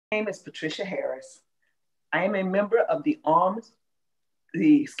name is Patricia Harris. I am a member of the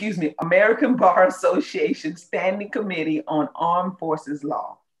American Bar Association Standing Committee on Armed Forces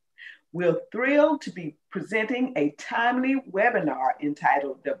Law. We're thrilled to be presenting a timely webinar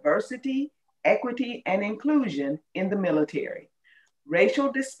entitled Diversity, Equity, and Inclusion in the Military,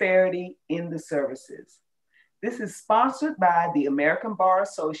 Racial Disparity in the Services. This is sponsored by the American Bar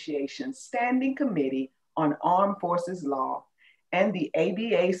Association Standing Committee on Armed Forces Law and the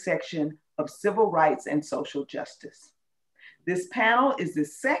ABA section of Civil Rights and Social Justice. This panel is the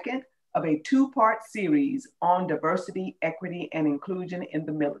second of a two-part series on diversity, equity, and inclusion in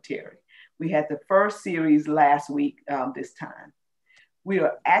the military. We had the first series last week this time. We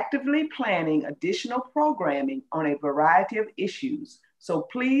are actively planning additional programming on a variety of issues, so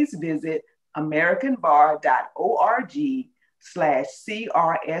please visit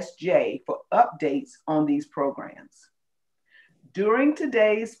americanbar.org/CRSJ for updates on these programs. During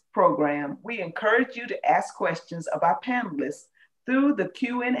today's program, we encourage you to ask questions of our panelists through the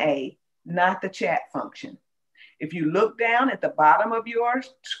Q&A, not the chat function. If you look down at the bottom of your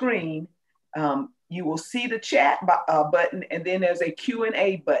screen, you will see the chat button, and then there's a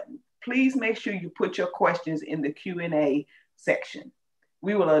Q&A button. Please make sure you put your questions in the Q&A section.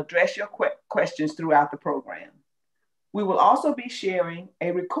 We will address your questions throughout the program. We will also be sharing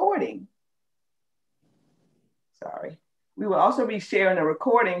a recording. We will also be sharing a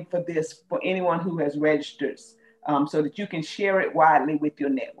recording for this for anyone who has registered so that you can share it widely with your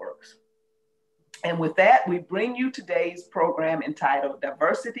networks. And with that, we bring you today's program entitled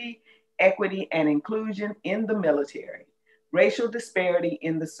Diversity, Equity, and Inclusion in the Military, Racial Disparity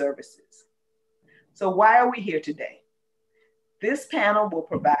in the Services. So why are we here today? This panel will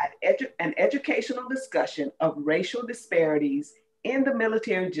provide an educational discussion of racial disparities in the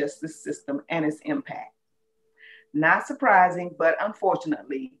military justice system and its impact. Not surprising, but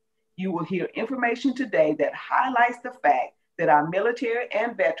unfortunately, you will hear information today that highlights the fact that our military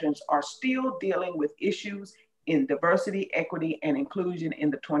and veterans are still dealing with issues in diversity, equity, and inclusion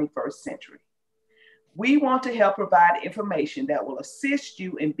in the 21st century. We want to help provide information that will assist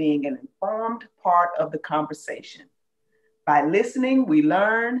you in being an informed part of the conversation. By listening, we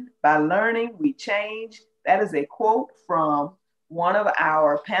learn. By learning, we change. That is a quote from one of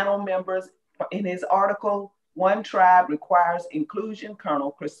our panel members in his article, One Tribe Requires Inclusion,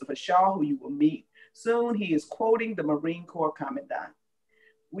 Colonel Christopher Shaw, who you will meet soon. He is quoting the Marine Corps Commandant.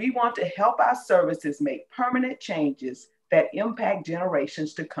 We want to help our services make permanent changes that impact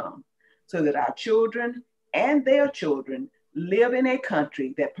generations to come so that our children and their children live in a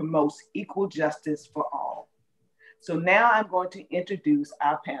country that promotes equal justice for all. So now I'm going to introduce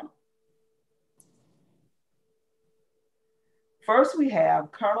our panel. First, we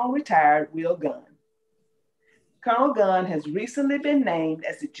have Colonel Retired Will Gunn. Colonel Gunn has recently been named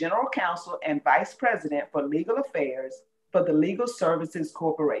as the General Counsel and Vice President for Legal Affairs for the Legal Services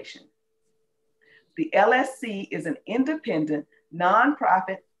Corporation. The LSC is an independent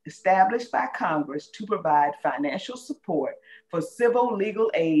nonprofit established by Congress to provide financial support for civil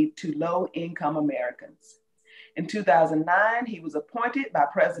legal aid to low-income Americans. In 2009, he was appointed by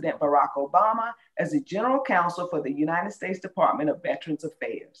President Barack Obama as the General Counsel for the United States Department of Veterans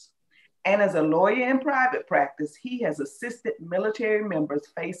Affairs. And as a lawyer in private practice, he has assisted military members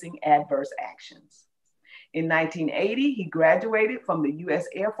facing adverse actions. In 1980, he graduated from the U.S.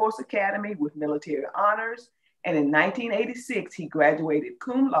 Air Force Academy with military honors. And in 1986, he graduated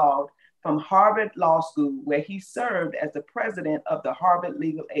cum laude from Harvard Law School, where he served as the president of the Harvard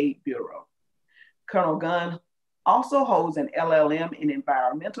Legal Aid Bureau. Colonel Gunn also holds an LLM in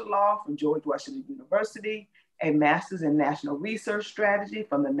environmental law from George Washington University, a master's in national research strategy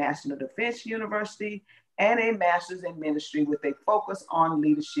from the National Defense University, and a master's in ministry with a focus on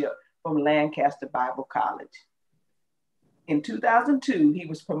leadership from Lancaster Bible College. In 2002, he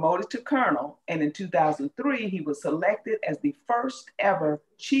was promoted to colonel, and in 2003, he was selected as the first ever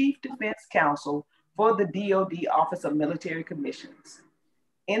Chief Defense Counsel for the DOD Office of Military Commissions.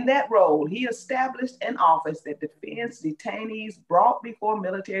 In that role, he established an office that defends detainees brought before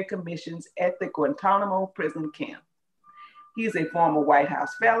military commissions at the Guantanamo prison camp. He is a former White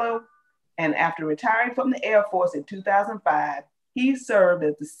House fellow, and after retiring from the Air Force in 2005, he served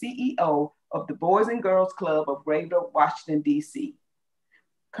as the CEO of the Boys and Girls Club of Greater Washington, D.C.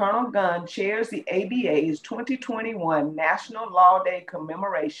 Colonel Gunn chairs the ABA's 2021 National Law Day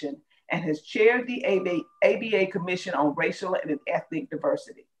commemoration and has chaired the ABA Commission on Racial and Ethnic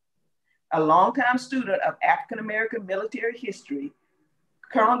Diversity. A longtime student of African-American military history,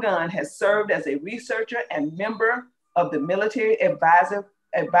 Colonel Gunn has served as a researcher and member of the Military Advisor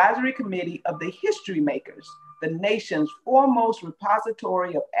Advisory Committee of the History Makers, the nation's foremost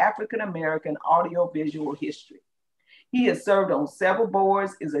repository of African-American audiovisual history. He has served on several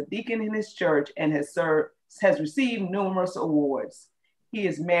boards, is a deacon in his church, and has received numerous awards. He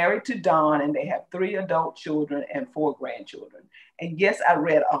is married to Dawn, and they have 3 adult children and 4 grandchildren. And yes, I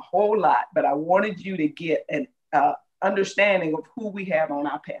read a whole lot, but I wanted you to get an understanding of who we have on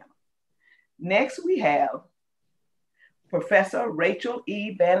our panel. Next, we have Professor Rachel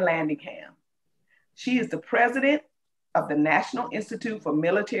E. Van Landingham. She is the president of the National Institute for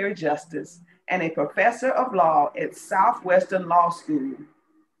Military Justice and a professor of law at Southwestern Law School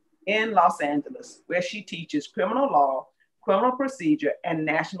in Los Angeles, where she teaches criminal law, criminal procedure, and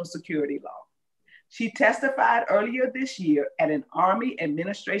national security law. She testified earlier this year at an Army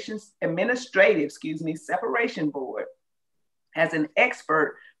Administrative Separation Board as an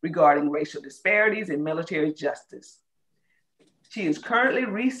expert regarding racial disparities in military justice. She is currently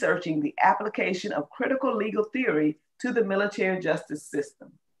researching the application of critical legal theory to the military justice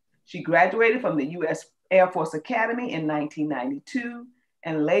system. She graduated from the U.S. Air Force Academy in 1992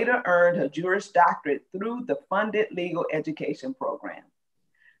 and later earned her Juris Doctorate through the funded legal education program.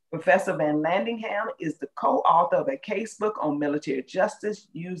 Professor Van Landingham is the co-author of a casebook on military justice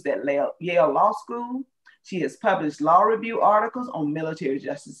used at Yale Law School. She has published law review articles on military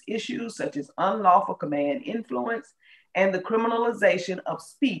justice issues such as unlawful command influence and the criminalization of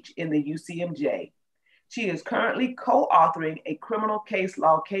speech in the UCMJ. She is currently co-authoring a criminal case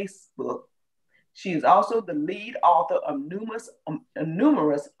law casebook. She is also the lead author of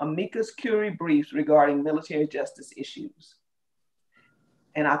numerous amicus curiae briefs regarding military justice issues.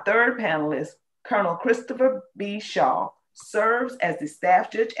 And our third panelist, Colonel Christopher B. Shaw, serves as the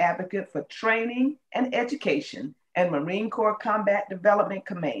Staff Judge Advocate for Training and Education and Marine Corps Combat Development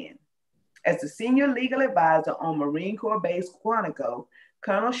Command. As the Senior Legal Advisor on Marine Corps Base Quantico,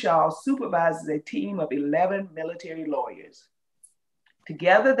 Colonel Shaw supervises a team of 11 military lawyers.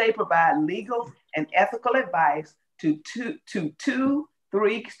 Together, they provide legal and ethical advice to two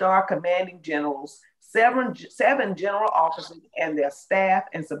 3-star commanding generals, seven general officers, and their staff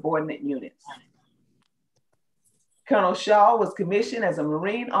and subordinate units. Colonel Shaw was commissioned as a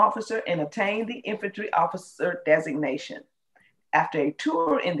Marine officer and obtained the infantry officer designation. After a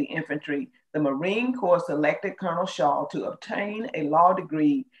tour in the infantry, the Marine Corps selected Colonel Shaw to obtain a law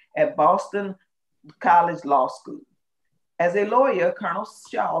degree at Boston College Law School. As a lawyer, Colonel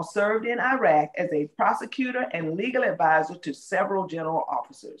Shaw served in Iraq as a prosecutor and legal advisor to several general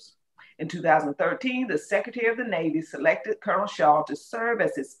officers. In 2013, the Secretary of the Navy selected Colonel Shaw to serve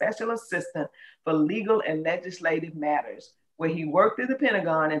as his special assistant for legal and legislative matters, where he worked at the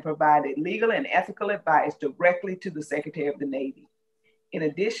Pentagon and provided legal and ethical advice directly to the Secretary of the Navy. In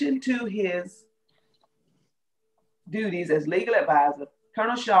addition to his duties as legal advisor,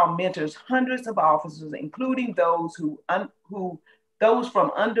 Colonel Shaw mentors hundreds of officers, including those from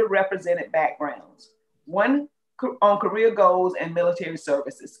underrepresented backgrounds. One on career goals and military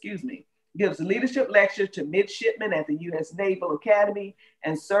service, gives leadership lectures to midshipmen at the U.S. Naval Academy,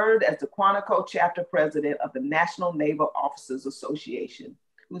 and served as the Quantico chapter president of the National Naval Officers Association,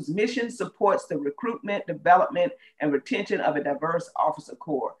 whose mission supports the recruitment, development, and retention of a diverse officer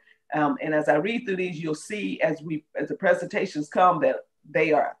corps. And as I read through these, you'll see as the presentations come that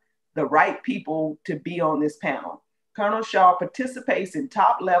they are the right people to be on this panel. Colonel Shaw participates in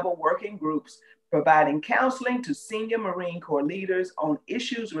top-level working groups, providing counseling to senior Marine Corps leaders on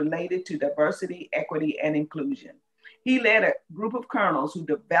issues related to diversity, equity, and inclusion. He led a group of colonels who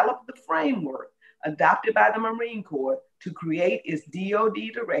developed the framework adopted by the Marine Corps to create its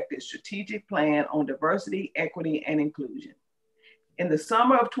DOD-directed strategic plan on diversity, equity, and inclusion. In the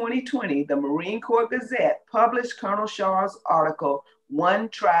summer of 2020, the Marine Corps Gazette published Colonel Shaw's article, "One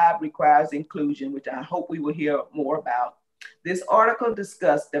Tribe Requires Inclusion," which I hope we will hear more about. This article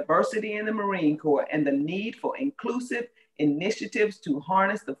discussed diversity in the Marine Corps and the need for inclusive initiatives to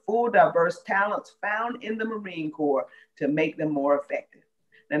harness the full diverse talents found in the Marine Corps to make them more effective.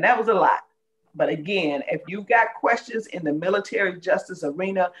 Now that was a lot, but again, if you've got questions in the military justice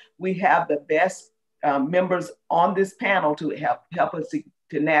arena, we have the best members on this panel to help us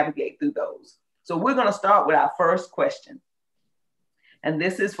to navigate through those. So we're gonna start with our first question. And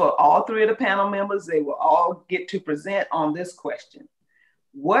this is for all 3 of the panel members. They will all get to present on this question.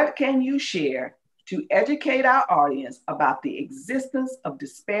 What can you share to educate our audience about the existence of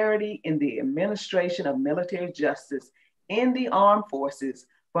disparity in the administration of military justice in the armed forces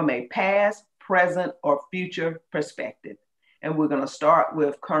from a past, present, or future perspective? And we're gonna start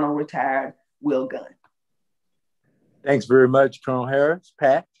with Colonel Retired Will Gunn. Thanks very much, Colonel Harris,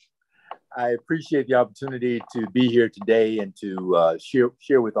 Pat. I appreciate the opportunity to be here today and to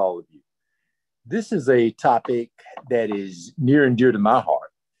share with all of you. This is a topic that is near and dear to my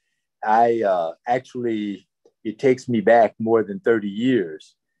heart. Actually, it takes me back more than 30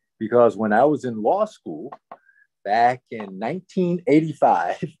 years because when I was in law school back in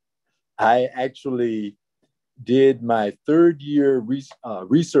 1985, I actually did my third year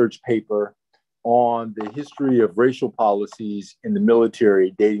research paper on the history of racial policies in the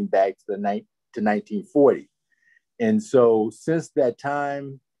military dating back to 1940. And so since that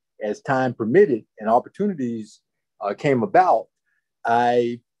time, as time permitted and opportunities came about,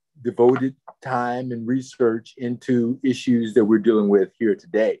 I devoted time and research into issues that we're dealing with here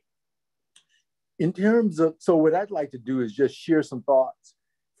today. In terms of, so what I'd like to do is just share some thoughts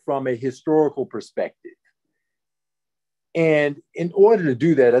from a historical perspective. And in order to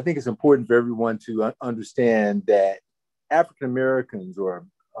do that, I think it's important for everyone to understand that African Americans or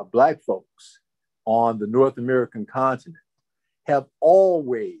Black folks on the North American continent have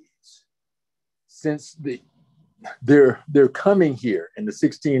always, since their coming here in the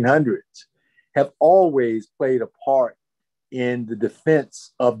 1600s, have always played a part in the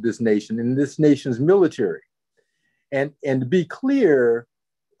defense of this nation, in this nation's military. And to be clear,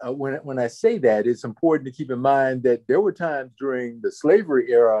 when I say that, it's important to keep in mind that there were times during the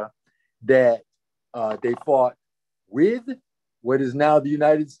slavery era that they fought with what is now the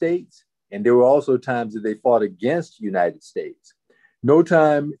United States, and there were also times that they fought against the United States. No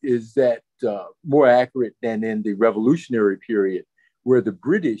time is that more accurate than in the Revolutionary period, where the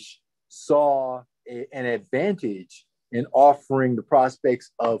British saw an advantage in offering the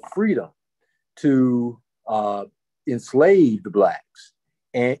prospects of freedom to enslaved Blacks,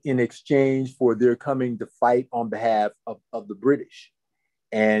 and in exchange for their coming to fight on behalf of the British.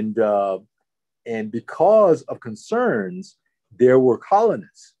 And because of concerns, there were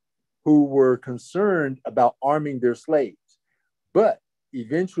colonists who were concerned about arming their slaves. But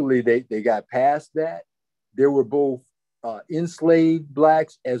eventually they got past that. There were both enslaved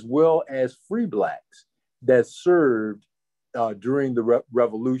Blacks as well as free Blacks that served during the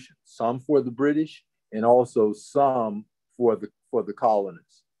Revolution, some for the British and also some for the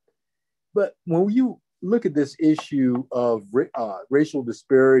colonists. But when you look at this issue of racial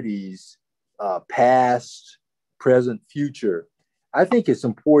disparities, past, present, future, I think it's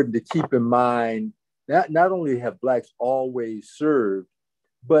important to keep in mind that not only have Blacks always served,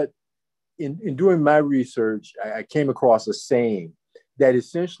 but in doing my research, I came across a saying that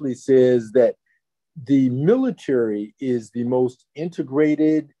essentially says that the military is the most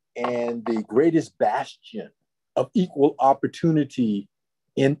integrated and the greatest bastion of equal opportunity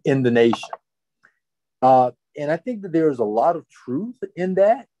in the nation. And I think that there is a lot of truth in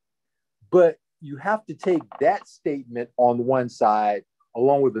that, but you have to take that statement on one side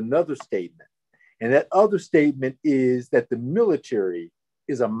along with another statement. And that other statement is that the military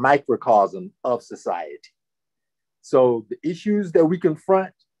is a microcosm of society. So the issues that we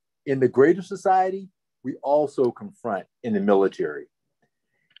confront in the greater society, we also confront in the military.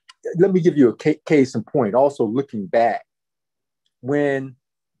 Let me give you a case in point. Also looking back, when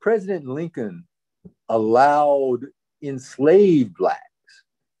President Lincoln allowed enslaved Blacks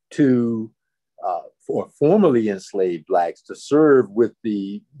or formerly enslaved Blacks to serve with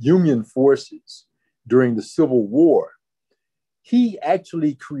the Union forces during the Civil War, he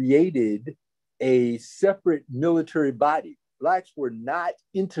actually created a separate military body. Blacks were not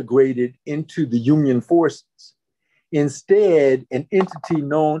integrated into the Union forces. Instead, an entity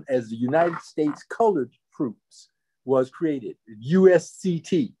known as the United States Colored Troops was created,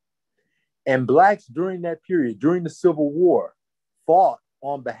 USCT. And Blacks during that period, during the Civil War, fought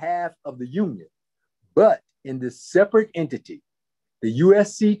on behalf of the Union. But in this separate entity, the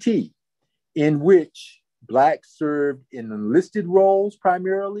USCT, in which Blacks served in enlisted roles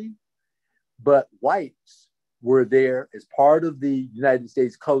primarily, but whites were there as part of the United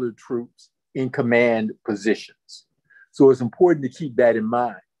States Colored Troops in command positions. So it's important to keep that in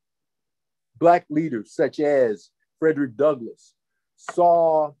mind. Black leaders such as Frederick Douglass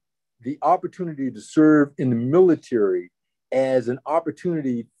saw the opportunity to serve in the military as an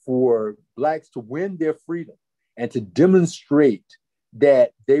opportunity for Blacks to win their freedom and to demonstrate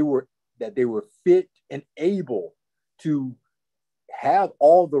that they were fit and able to have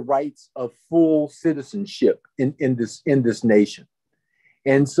all the rights of full citizenship in this nation.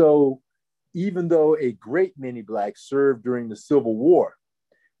 And so even though a great many Blacks served during the Civil War,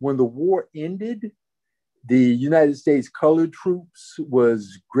 when the war ended, the United States Colored Troops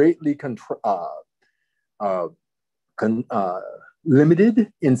was greatly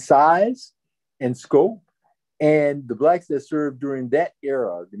limited in size and scope, And the blacks that served during that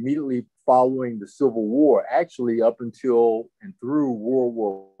era, immediately following the Civil War, actually up until and through World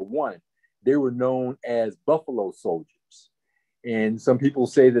War I, they were known as Buffalo Soldiers. And some people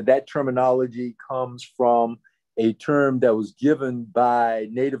say that that terminology comes from a term that was given by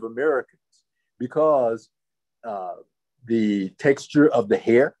Native Americans because the texture of the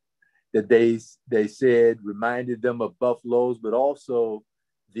hair that they said reminded them of buffaloes, but also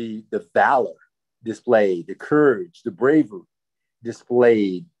the valor displayed, the courage, the bravery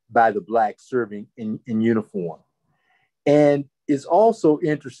displayed by the blacks serving in uniform. And it's also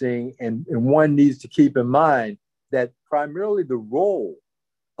interesting, and one needs to keep in mind that primarily the role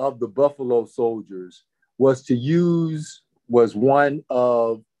of the Buffalo Soldiers was one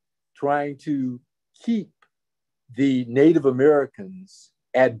of trying to keep the Native Americans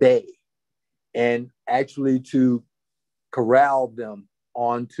at bay and actually to corral them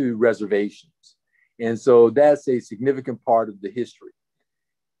onto reservations. And so that's a significant part of the history.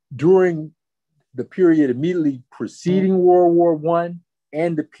 During the period immediately preceding World War I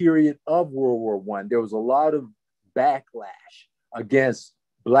and the period of World War I, there was a lot of backlash against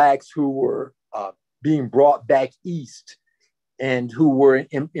blacks who were being brought back east and who were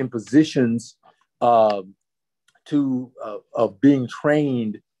in positions of being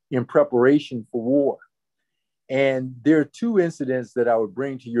trained in preparation for war. And there are two incidents that I would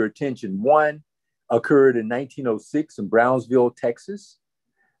bring to your attention. One occurred in 1906 in Brownsville, Texas.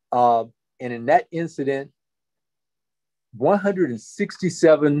 And in that incident,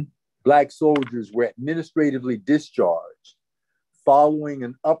 167 Black soldiers were administratively discharged following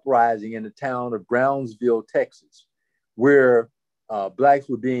an uprising in the town of Brownsville, Texas, where Black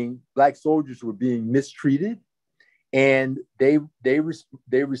soldiers were being mistreated, and they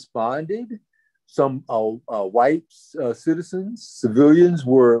responded. Some white citizens, civilians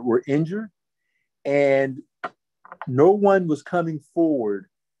were injured, and no one was coming forward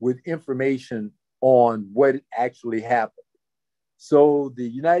with information on what actually happened. So the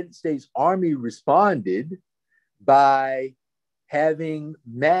United States Army responded by having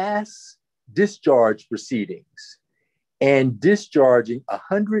mass discharge proceedings and discharging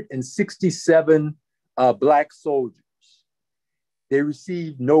 167 Black soldiers. They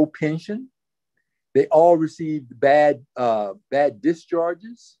received no pension. They all received bad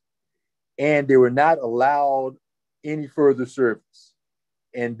discharges, and they were not allowed any further service.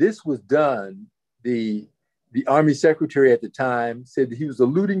 And this was done. The Army Secretary at the time said that he was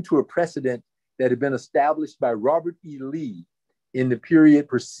alluding to a precedent that had been established by Robert E. Lee in the period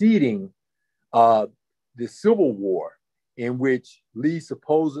preceding the Civil War, in which Lee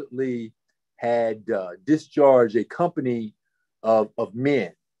supposedly had discharged a company of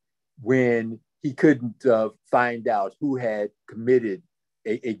men when he couldn't find out who had committed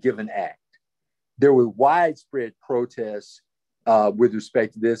a given act. There were widespread protests with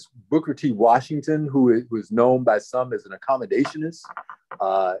respect to this. Booker T. Washington, who was known by some as an accommodationist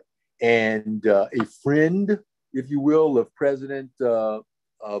and a friend, if you will, of presidents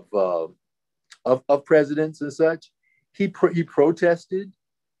and such, he protested,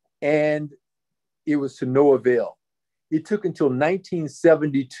 and it was to no avail. It took until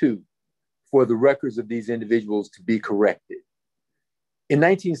 1972 for the records of these individuals to be corrected. In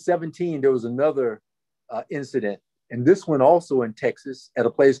 1917, there was another incident, and this one also in Texas at a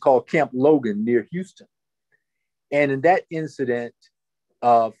place called Camp Logan near Houston. And in that incident,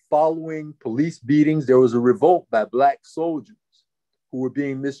 following police beatings, there was a revolt by Black soldiers who were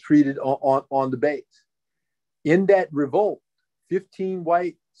being mistreated on the base. In that revolt, 15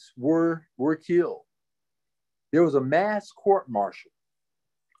 whites were killed. There was a mass court-martial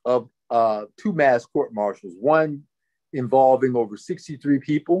of two mass court-martials, one involving over 63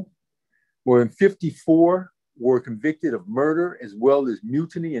 people, more than 54 were convicted of murder as well as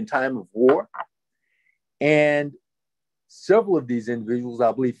mutiny in time of war. And several of these individuals,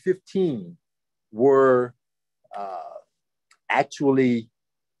 I believe 15, were actually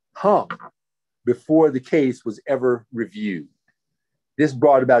hung before the case was ever reviewed. This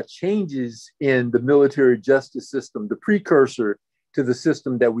brought about changes in the military justice system, the precursor to the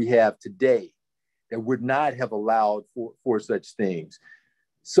system that we have today, that would not have allowed for such things.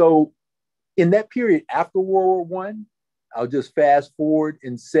 So in that period after World War I, I'll just fast forward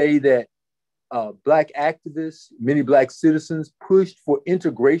and say that Black activists, many Black citizens pushed for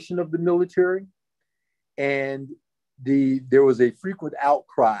integration of the military, and there was a frequent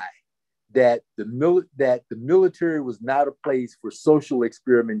outcry that the military was not a place for social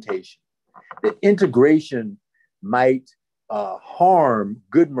experimentation, that integration might harm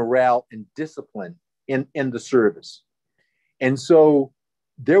good morale and discipline in the service. And so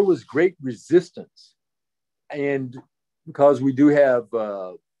there was great resistance and because we do have,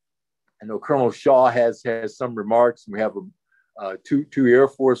 I know Colonel Shaw has some remarks. We have two Air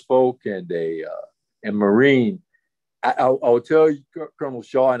Force folk and a Marine. I'll tell you, Colonel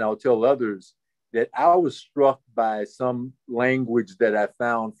Shaw, and I'll tell others that I was struck by some language that I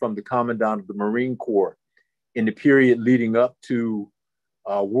found from the Commandant of the Marine Corps in the period leading up to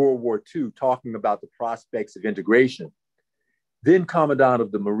World War II, talking about the prospects of integration. Then Commandant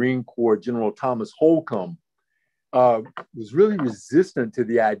of the Marine Corps, General Thomas Holcomb, was really resistant to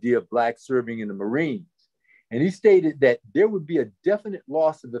the idea of Blacks serving in the Marines. And he stated that there would be a definite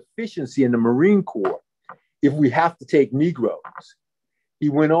loss of efficiency in the Marine Corps if we have to take Negroes. He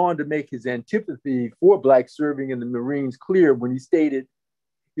went on to make his antipathy for Blacks serving in the Marines clear when he stated,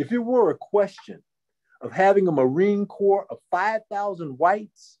 if it were a question of having a Marine Corps of 5,000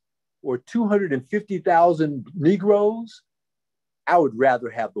 whites or 250,000 Negroes, I would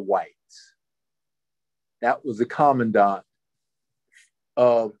rather have the whites. That was the commandant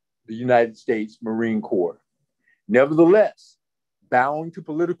of the United States Marine Corps. Nevertheless, bowing to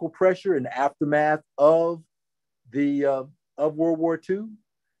political pressure in the aftermath of World War II,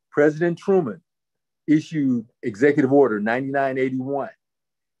 President Truman issued Executive Order 9981,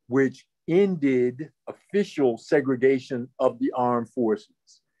 which ended official segregation of the armed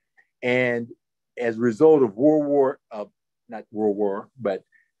forces. And as a result of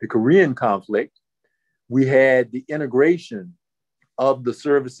the Korean conflict, we had the integration of the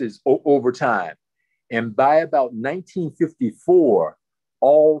services over time. And by about 1954,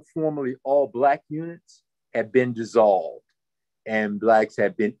 formerly all Black units had been dissolved and Blacks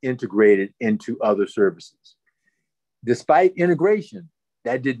had been integrated into other services. Despite integration,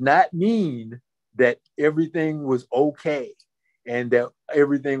 that did not mean that everything was okay and that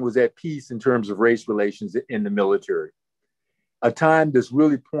everything was at peace in terms of race relations in the military. A time that's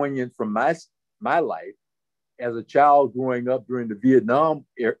really poignant from my life as a child growing up during the Vietnam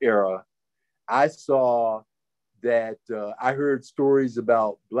era, I saw that I heard stories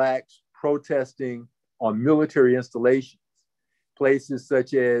about Blacks protesting on military installations, places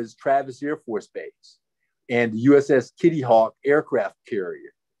such as Travis Air Force Base and the USS Kitty Hawk aircraft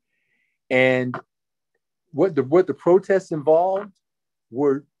carrier. And what the protests involved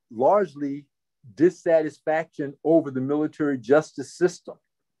were largely dissatisfaction over the military justice system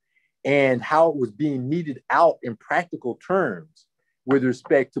and how it was being meted out in practical terms with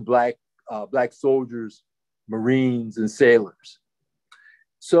respect to Black soldiers, Marines, and sailors.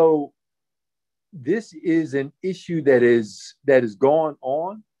 So this is an issue that is gone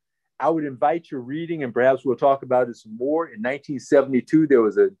on. I would invite your reading, and perhaps we'll talk about it some more. In 1972, there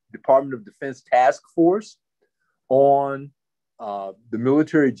was a Department of Defense task force on the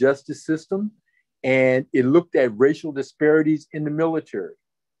military justice system, and it looked at racial disparities in the military.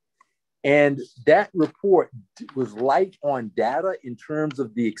 And that report was light on data in terms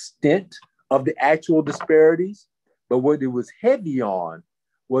of the extent of the actual disparities, but what it was heavy on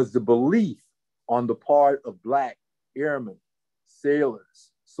was the belief on the part of Black airmen, sailors,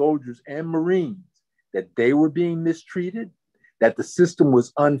 soldiers, and Marines that they were being mistreated, that the system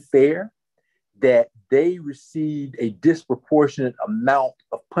was unfair, that they received a disproportionate amount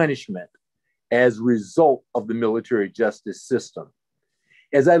of punishment as a result of the military justice system.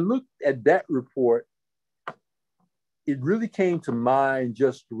 As I looked at that report, it really came to mind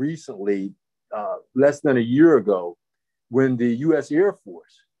just recently, less than a year ago, when the U.S. Air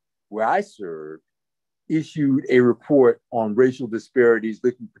Force, where I served, issued a report on racial disparities,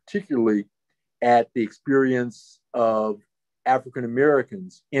 looking particularly at the experience of African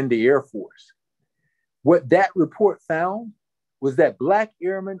Americans in the Air Force. What that report found was that Black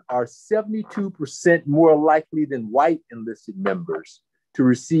airmen are 72% more likely than white enlisted members to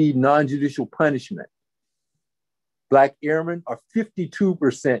receive nonjudicial punishment. Black airmen are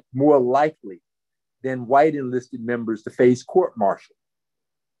 52% more likely than white enlisted members to face court-martial.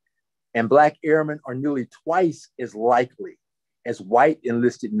 And Black airmen are nearly twice as likely as white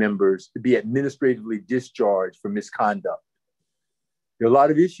enlisted members to be administratively discharged for misconduct. There are a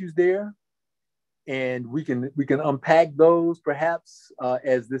lot of issues there, and we can unpack those perhaps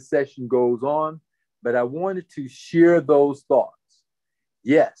as this session goes on, but I wanted to share those thoughts.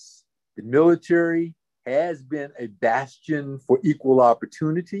 Yes, the military has been a bastion for equal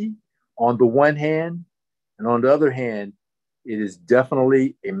opportunity on the one hand, and on the other hand, it is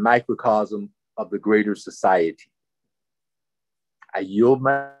definitely a microcosm of the greater society. I yield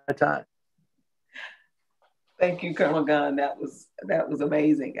my time. Thank you, Colonel Gunn. That was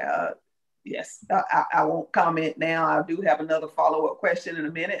amazing. Yes, I won't comment now. I do have another follow-up question in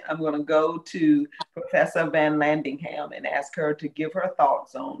a minute. I'm going to go to Professor Van Landingham and ask her to give her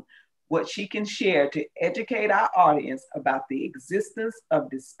thoughts on what she can share to educate our audience about the existence of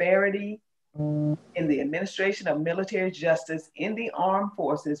disparity in the administration of military justice in the armed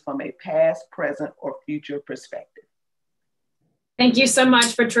forces from a past, present, or future perspective. Thank you so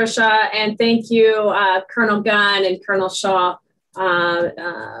much, Patricia, and thank you, Colonel Gunn and Colonel Shaw,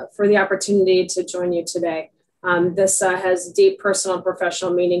 for the opportunity to join you today. This has deep personal and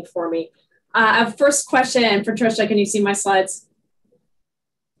professional meaning for me. First question, Patricia, can you see my slides?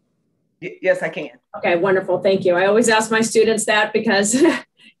 Yes, I can. Okay, wonderful, thank you. I always ask my students that because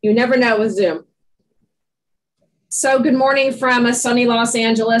you never know with Zoom. So good morning from a sunny Los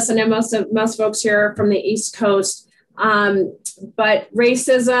Angeles. I know most folks here are from the East Coast, but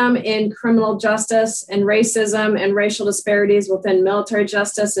racism in criminal justice and racism and racial disparities within military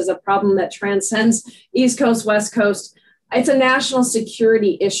justice is a problem that transcends East Coast, West Coast. It's a national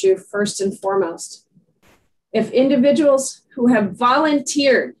security issue first and foremost. If individuals who have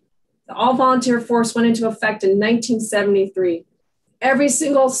volunteered, the all-volunteer force went into effect in 1973. Every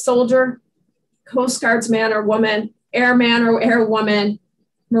single soldier, Coast Guardsman or woman, airman or airwoman,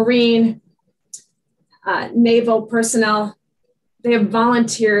 Marine, naval personnel, they have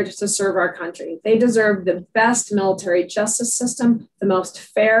volunteered to serve our country. They deserve the best military justice system, the most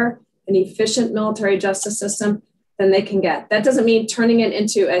fair and efficient military justice system than they can get. That doesn't mean turning it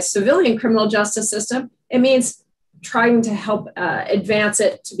into a civilian criminal justice system. It means trying to help advance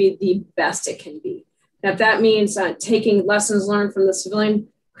it to be the best it can be. Now, if that means taking lessons learned from the civilian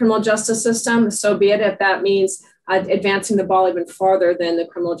criminal justice system, so be it. If that means advancing the ball even farther than the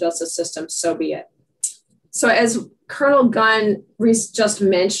criminal justice system, so be it. So as Colonel Gunn just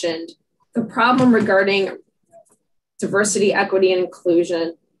mentioned, the problem regarding diversity, equity, and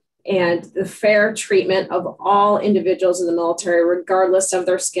inclusion and the fair treatment of all individuals in the military, regardless of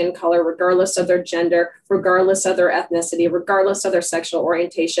their skin color, regardless of their gender, regardless of their ethnicity, regardless of their sexual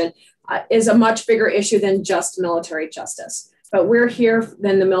orientation, is a much bigger issue than just military justice. But we're here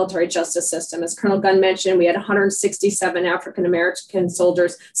in the military justice system. As Colonel Gunn mentioned, we had 167 African-American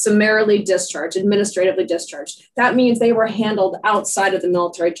soldiers summarily discharged, administratively discharged. That means they were handled outside of the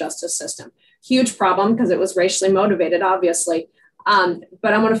military justice system. Huge problem because it was racially motivated, obviously.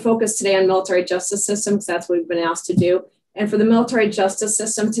 But I want to focus today on military justice system because that's what we've been asked to do. And for the military justice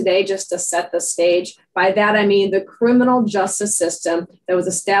system today, just to set the stage, by that I mean the criminal justice system that was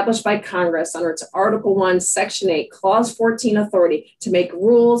established by Congress under its Article 1, Section 8, Clause 14 authority to make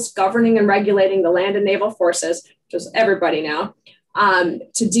rules governing and regulating the land and naval forces, which is everybody now,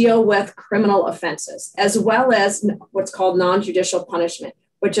 to deal with criminal offenses, as well as what's called nonjudicial punishment,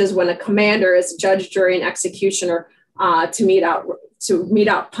 which is when a commander is judge, jury, and executioner to mete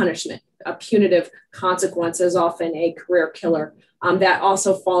out punishment. A punitive consequence is often a career killer. That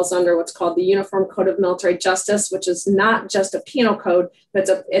also falls under what's called the Uniform Code of Military Justice, which is not just a penal code, but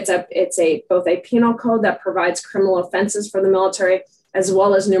it's both a penal code that provides criminal offenses for the military, as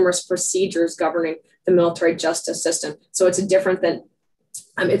well as numerous procedures governing the military justice system. So it's different than,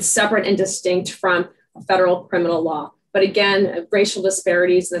 it's separate and distinct from federal criminal law. But again, racial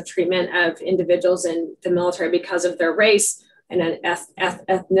disparities in the treatment of individuals in the military because of their race and an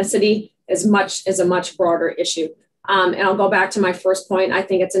ethnicity is a much broader issue. And I'll go back to my first point. I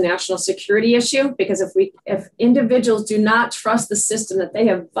think it's a national security issue because if individuals do not trust the system that they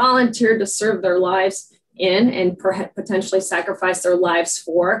have volunteered to serve their lives in and potentially sacrifice their lives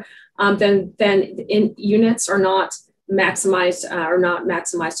for, then units are not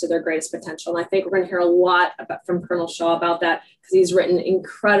maximized to their greatest potential. And I think we're going to hear a lot from Colonel Shaw about that because he's written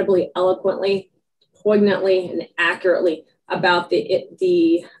incredibly eloquently, poignantly, and accurately about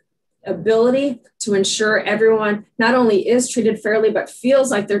the ability to ensure everyone not only is treated fairly, but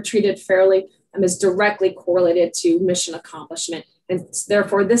feels like they're treated fairly and is directly correlated to mission accomplishment. And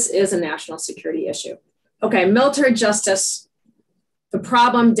therefore, this is a national security issue. Okay, military justice, the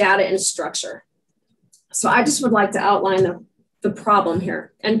problem, data, and structure. So I just would like to outline the problem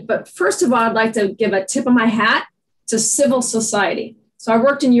here. But first of all, I'd like to give a tip of my hat to civil society. So I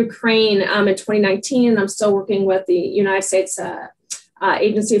worked in Ukraine in 2019, and I'm still working with the United States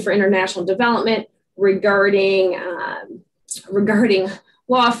Agency for International Development regarding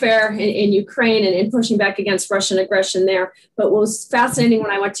lawfare in Ukraine and in pushing back against Russian aggression there. But what was fascinating when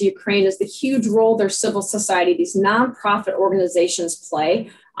I went to Ukraine is the huge role their civil society, these nonprofit organizations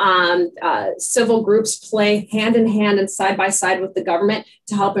play. Civil groups play hand in hand and side by side with the government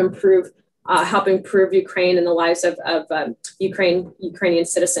to help improve Ukraine and the lives of Ukrainian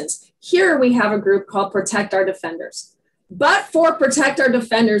citizens. Here we have a group called Protect Our Defenders. But for Protect Our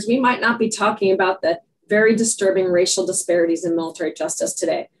Defenders, we might not be talking about the very disturbing racial disparities in military justice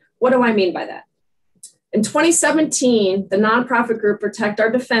today. What do I mean by that? In 2017, the nonprofit group Protect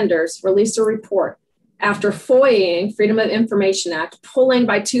Our Defenders released a report after FOIAing, Freedom of Information Act, pulling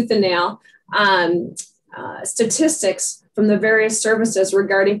by tooth and nail statistics from the various services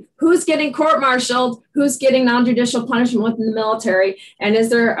regarding who's getting court-martialed, who's getting non-judicial punishment within the military, and is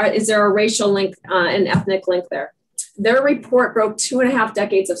there a racial link and ethnic link there. Their report broke 2.5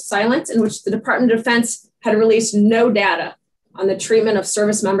 decades of silence in which the Department of Defense had released no data on the treatment of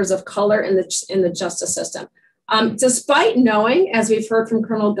service members of color in the justice system. Despite knowing, as we've heard from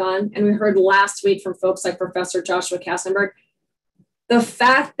Colonel Gunn, and we heard last week from folks like Professor Joshua Kassenberg, the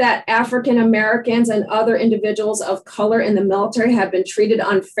fact that African Americans and other individuals of color in the military have been treated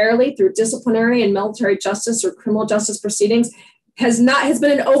unfairly through disciplinary and military justice or criminal justice proceedings has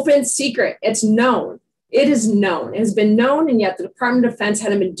been an open secret. It's known. It is known. It has been known, and yet the Department of Defense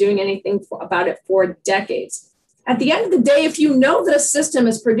hadn't been doing anything about it for decades. At the end of the day, if you know that a system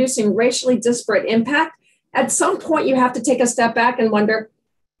is producing racially disparate impact, at some point you have to take a step back and wonder,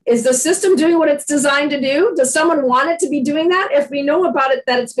 is the system doing what it's designed to do? Does someone want it to be doing that? If we know about it,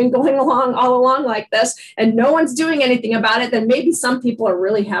 that it's been going along all along like this, and no one's doing anything about it, then maybe some people are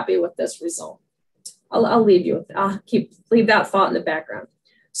really happy with this result. I'll leave you with, leave that thought in the background.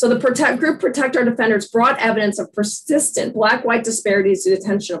 So the group Protect Our Defenders brought evidence of persistent Black-white disparities to the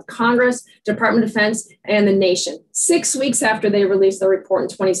attention of Congress, Department of Defense, and the nation 6 weeks after they released the report in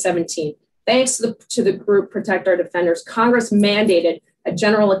 2017. Thanks to the group Protect Our Defenders, Congress mandated a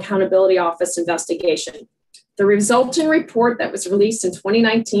General Accountability Office investigation. The resulting report that was released in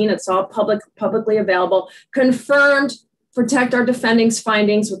 2019, it's all publicly available, confirmed Protect Our Defenders'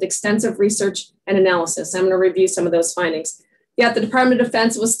 findings with extensive research and analysis. I'm going to review some of those findings. Yet the Department of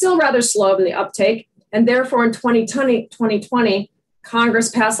Defense was still rather slow in the uptake, and therefore in 2020, Congress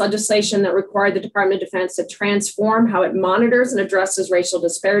passed legislation that required the Department of Defense to transform how it monitors and addresses racial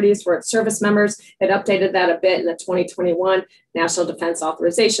disparities for its service members. It updated that a bit in the 2021 National Defense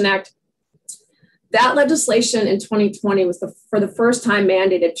Authorization Act. That legislation in 2020 was for the first time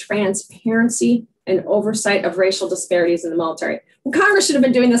mandated transparency and oversight of racial disparities in the military. Well, Congress should have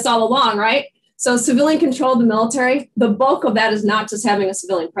been doing this all along, right? So civilian control of the military, the bulk of that is not just having a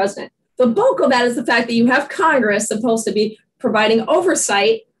civilian president. The bulk of that is the fact that you have Congress supposed to be providing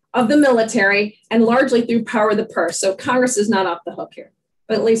oversight of the military and largely through power of the purse. So Congress is not off the hook here,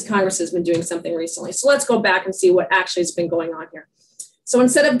 but at least Congress has been doing something recently. So let's go back and see what actually has been going on here. So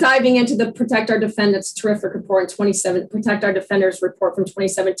instead of diving into the Protect Our Defenders terrific report in Protect Our Defenders report from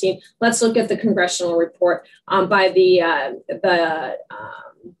 2017, let's look at the congressional report by the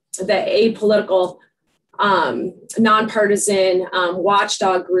apolitical, nonpartisan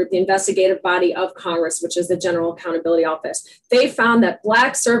watchdog group, the investigative body of Congress, which is the General Accountability Office. They found that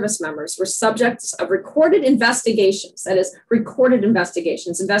Black service members were subjects of recorded investigations, that is, recorded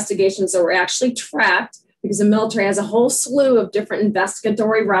investigations that were actually tracked because the military has a whole slew of different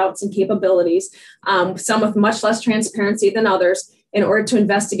investigatory routes and capabilities, some with much less transparency than others, in order to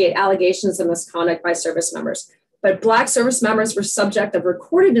investigate allegations of misconduct by service members. But Black service members were subject of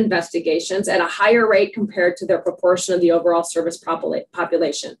recorded investigations at a higher rate compared to their proportion of the overall service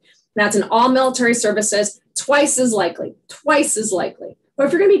population. That's in all military services, twice as likely. But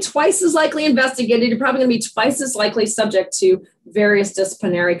if you're going to be twice as likely investigated, you're probably going to be twice as likely subject to various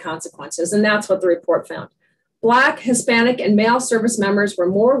disciplinary consequences. And that's what the report found. Black, Hispanic, and male service members were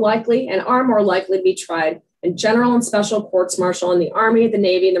more likely and are more likely to be tried in general and special courts-martial in the Army, the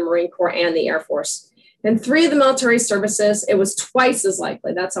Navy, the Marine Corps, and the Air Force. In 3 of the military services, it was twice as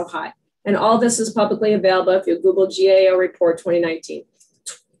likely. That's how high. And all this is publicly available if you Google GAO report 2019.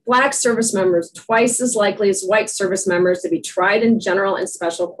 Black service members twice as likely as white service members to be tried in general and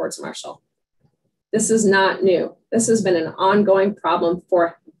special courts-martial. This is not new. This has been an ongoing problem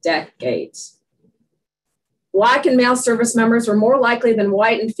for decades. Black and male service members were more likely than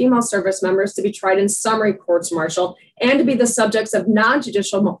white and female service members to be tried in summary courts-martial and to be the subjects of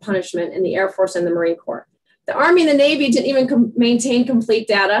non-judicial punishment in the Air Force and the Marine Corps. The Army and the Navy didn't even maintain complete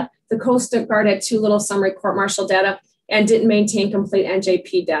data. The Coast Guard had too little summary court-martial data and didn't maintain complete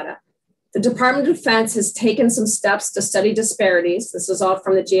NJP data. The Department of Defense has taken some steps to study disparities. This is all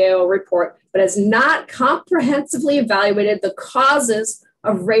from the GAO report, but has not comprehensively evaluated the causes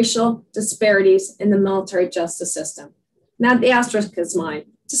of racial disparities in the military justice system. Now the asterisk is mine.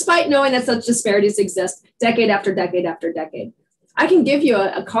 Despite knowing that such disparities exist decade after decade after decade, I can give you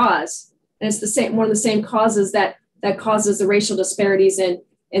a cause, and it's the same, one of the same causes that causes the racial disparities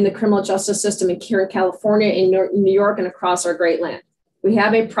in the criminal justice system here in California, in New York, and across our great land. We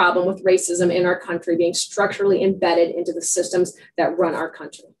have a problem with racism in our country being structurally embedded into the systems that run our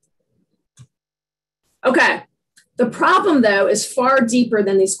country. Okay. The problem, though, is far deeper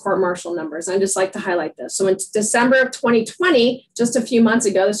than these court-martial numbers. I'd just like to highlight this. So in December of 2020, just a few months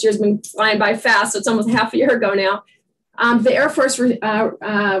ago, this year's been flying by fast, so it's almost half a year ago now, the Air Force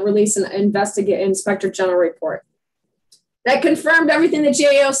released an Inspector General report that confirmed everything the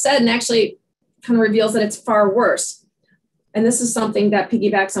GAO said and actually kind of reveals that it's far worse. And this is something that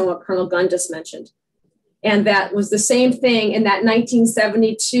piggybacks on what Colonel Gunn just mentioned. And that was the same thing in that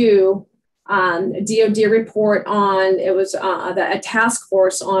 1972 DOD report on, it was a task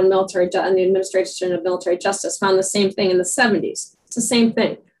force on military, and the administration of military justice found the same thing in the 70s. It's the same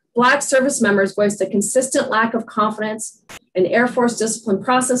thing. Black service members voiced a consistent lack of confidence in Air Force discipline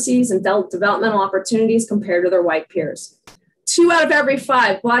processes and developmental opportunities compared to their white peers. 2 out of every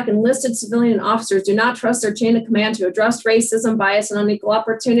 5 Black enlisted civilian officers do not trust their chain of command to address racism, bias, and unequal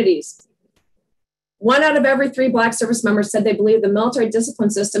opportunities. 1 out of every 3 Black service members said they believe the military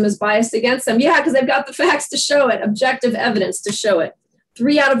discipline system is biased against them. Yeah, because they've got the facts to show it, objective evidence to show it.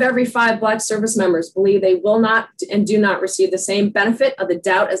 3 out of every 5 Black service members believe they will not and do not receive the same benefit of the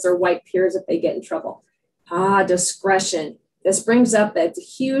doubt as their white peers if they get in trouble. Discretion. This brings up that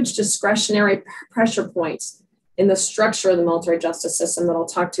huge discretionary pressure points in the structure of the military justice system that I'll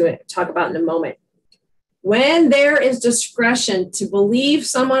talk about in a moment. When there is discretion to believe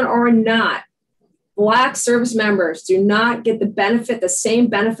someone or not, Black service members do not get the same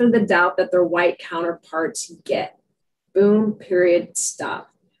benefit of the doubt that their white counterparts get. Boom, period, stop.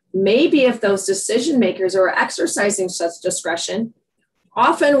 Maybe if those decision makers are exercising such discretion,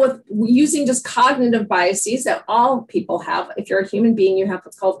 often with using just cognitive biases that all people have. If you're a human being, you have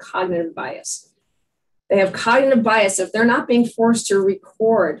what's called cognitive bias. They have cognitive bias if they're not being forced to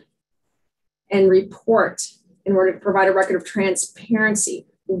record and report in order to provide a record of transparency,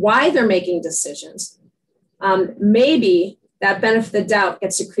 why they're making decisions. Maybe that benefit of the doubt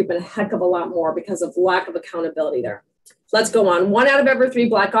gets to creep in a heck of a lot more because of lack of accountability there. Let's go on. 1 out of every 3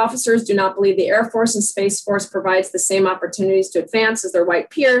 Black officers do not believe the Air Force and Space Force provides the same opportunities to advance as their white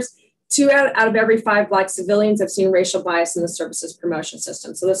peers. 2 out of every 5 Black civilians have seen racial bias in the service's promotion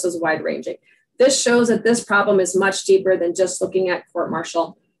system. So this is wide ranging. This shows that this problem is much deeper than just looking at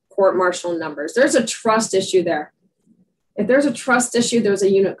court-martial numbers. There's a trust issue there. If there's a trust issue, there's a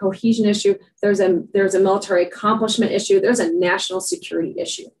unit cohesion issue, there's a military accomplishment issue, there's a national security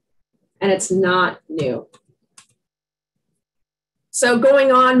issue, and it's not new. So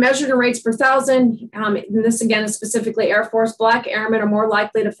going on, measured in rates per thousand, and this again is specifically Air Force, Black airmen are more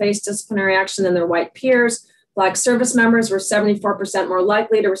likely to face disciplinary action than their white peers. Black service members were 74% more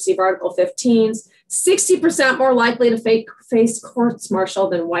likely to receive Article 15s, 60% more likely to face courts-martial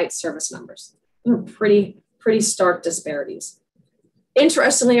than white service members. Pretty stark disparities.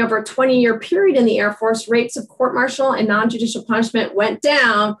 Interestingly, over a 20-year period in the Air Force, rates of court-martial and non-judicial punishment went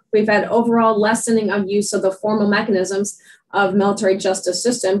down. We've had overall lessening of use of the formal mechanisms of military justice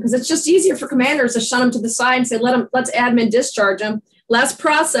system because it's just easier for commanders to shun them to the side and say, let's admin discharge them, less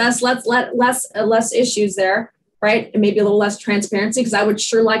process, less issues there, right? And maybe a little less transparency because I would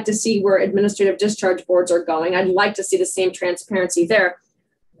sure like to see where administrative discharge boards are going. I'd like to see the same transparency there.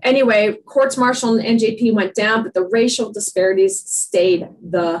 Anyway, courts-martial and NJP went down, but the racial disparities stayed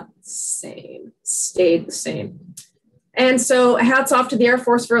the same. And so hats off to the Air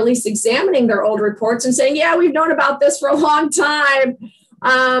Force for at least examining their old reports and saying, yeah, we've known about this for a long time.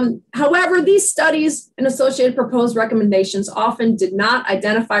 However, these studies and associated proposed recommendations often did not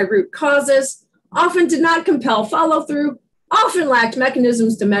identify root causes, often did not compel follow-through, often lacked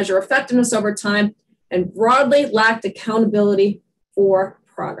mechanisms to measure effectiveness over time, and broadly lacked accountability for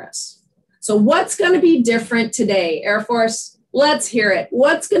progress. So what's going to be different today, Air Force? Let's hear it.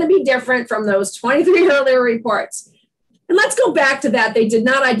 What's going to be different from those 23 earlier reports? And let's go back to that. They did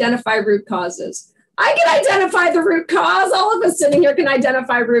not identify root causes. I can identify the root cause. All of us sitting here can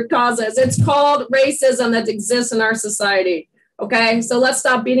identify root causes. It's called racism that exists in our society. Okay, so let's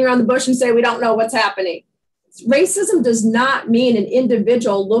stop beating around the bush and say we don't know what's happening. Racism does not mean an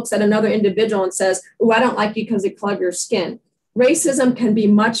individual looks at another individual and says, oh, I don't like you because of the color of your skin. Racism can be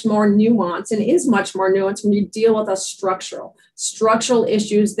much more nuanced and is much more nuanced when you deal with a structural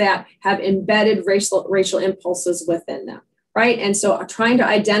issues that have embedded racial impulses within them, right? And so trying to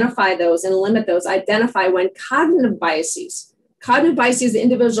identify those and limit those, identify when cognitive biases, the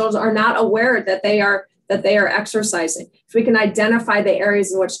individuals are not aware that they are exercising. If we can identify the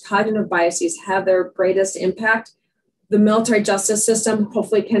areas in which cognitive biases have their greatest impact, the military justice system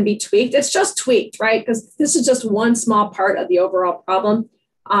hopefully can be tweaked. It's just tweaked, right? Because this is just one small part of the overall problem,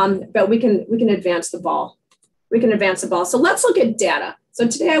 but we can advance the ball. So let's look at data. So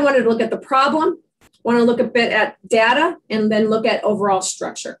today I wanted to look at the problem, want to look a bit at data, and then look at overall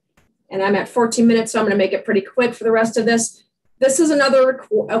structure. and I'm at 14 minutes, so I'm going to make it pretty quick for the rest of this. This is another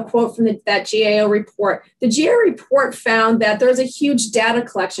quote from that GAO report. The GAO report found that there's a huge data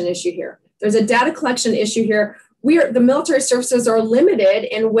collection issue here. There's a data collection issue here. The military services are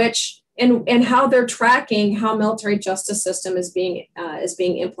limited in how they're tracking how military justice system is being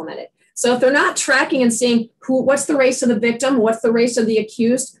implemented. So if they're not tracking and seeing what's the race of the victim, what's the race of the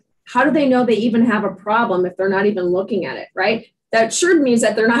accused, how do they know they even have a problem if they're not even looking at it, right? That sure means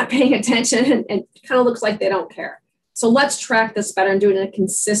that they're not paying attention and kind of looks like they don't care. So let's track this better and do it in a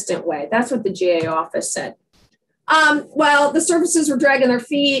consistent way. That's what the GAO office said. Well, the services were dragging their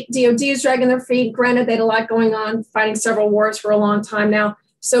feet. DOD is dragging their feet. Granted, they had a lot going on, fighting several wars for a long time now.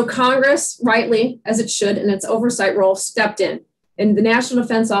 So Congress, rightly, as it should, in its oversight role, stepped in. And the National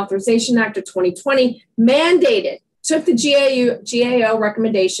Defense Authorization Act of 2020 took the GAO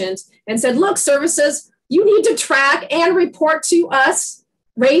recommendations and said, look, services, you need to track and report to us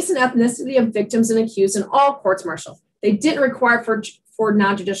race and ethnicity of victims and accused in all courts martial. They didn't require it for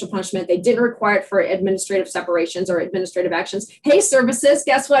non-judicial punishment. They didn't require it for administrative separations or administrative actions. Hey, services,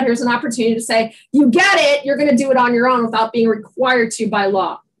 guess what? Here's an opportunity to say, you get it. You're going to do it on your own without being required to by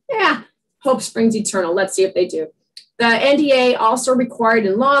law. Yeah, hope springs eternal. Let's see if they do. The NDA also required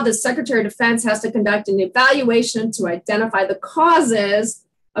in law the Secretary of Defense has to conduct an evaluation to identify the causes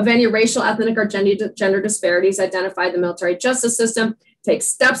of any racial, ethnic, or gender disparities identified in the military justice system, take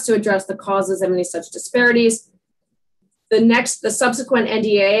steps to address the causes of any such disparities. The subsequent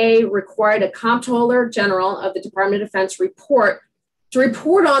NDAA required a Comptroller General of the Department of Defense to report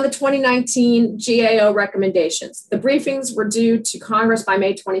on the 2019 GAO recommendations. The briefings were due to Congress by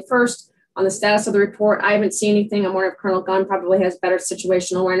May 21st on the status of the report. I haven't seen anything. I'm wondering if Colonel Gunn probably has better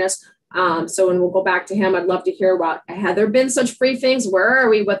situational awareness. So when we'll go back to him, I'd love to hear about, had there been such briefings? Where are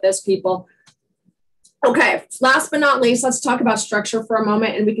we with this, people? Okay, last but not least, let's talk about structure for a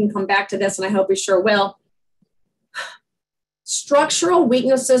moment, and we can come back to this, and I hope we sure will. Structural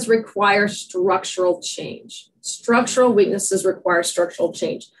weaknesses require structural change. Structural weaknesses require structural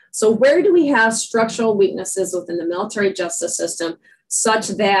change. So where do we have structural weaknesses within the military justice system such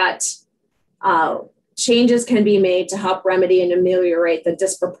that changes can be made to help remedy and ameliorate the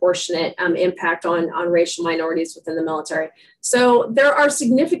disproportionate impact on racial minorities within the military? So there are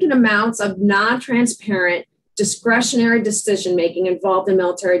significant amounts of non-transparent, discretionary decision-making involved in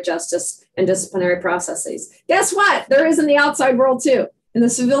military justice and disciplinary processes. Guess what? There is in the outside world too. In the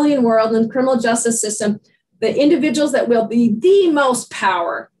civilian world and criminal justice system, the individuals that will be the most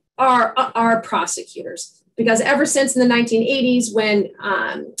power are prosecutors. Because ever since in the 1980s, when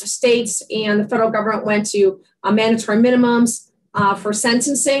states and the federal government went to mandatory minimums for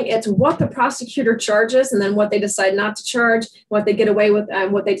sentencing, it's what the prosecutor charges and then what they decide not to charge, what they get away with,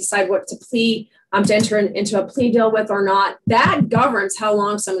 and what they decide what to plea, to enter into a plea deal with or not. That governs how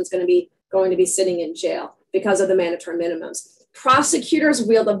long someone's going to be sitting in jail because of the mandatory minimums. Prosecutors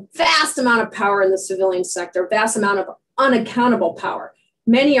wield a vast amount of power in the civilian sector, vast amount of unaccountable power.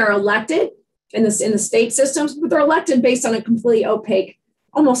 Many are elected in the state systems, but they're elected based on a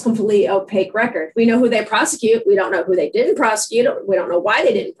almost completely opaque record. We know who they prosecute. We don't know who they didn't prosecute. We don't know why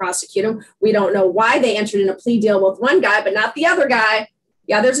they didn't prosecute them. We don't know why they entered in a plea deal with one guy, but not the other guy.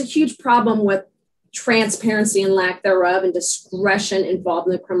 Yeah, there's a huge problem with transparency and lack thereof and discretion involved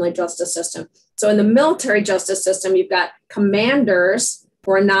in the criminal justice system. So in the military justice system, you've got commanders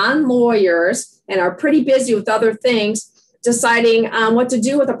who are non-lawyers and are pretty busy with other things, deciding what to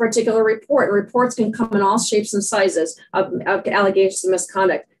do with a particular report. And reports can come in all shapes and sizes of allegations of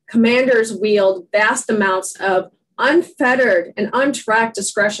misconduct. Commanders wield vast amounts of unfettered and untracked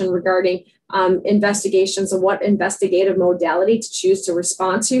discretion regarding investigations and what investigative modality to choose to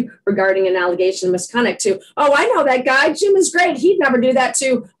respond to regarding an allegation of misconduct. To, oh, I know that guy, Jim is great, he'd never do that.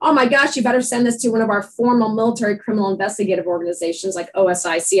 To, oh my gosh, you better send this to one of our formal military criminal investigative organizations like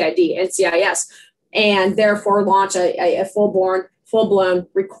OSI, CID, NCIS, and therefore launch a full-blown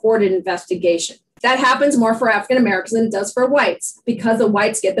recorded investigation. That happens more for African Americans than it does for whites because the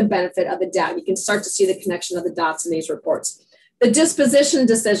whites get the benefit of the doubt. You can start to see the connection of the dots in these reports. The disposition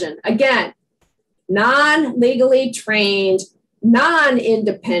decision, again, non-legally trained,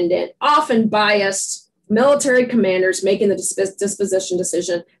 non-independent, often biased military commanders making the disposition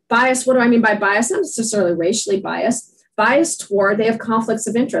decision. Biased, what do I mean by biased? Not necessarily racially biased. Biased toward they have conflicts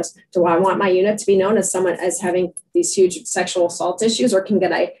of interest. Do I want my unit to be known as someone as having these huge sexual assault issues, or can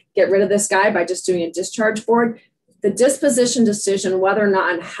I get rid of this guy by just doing a discharge board? The disposition decision, whether or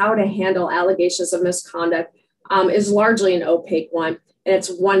not and how to handle allegations of misconduct, is largely an opaque one. And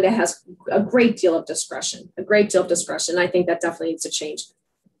it's one that has a great deal of discretion, I think that definitely needs to change.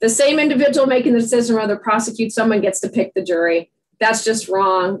 The same individual making the decision whether to prosecute someone gets to pick the jury, That's just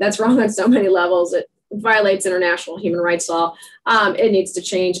wrong. That's wrong on so many levels. It violates international human rights law. It needs to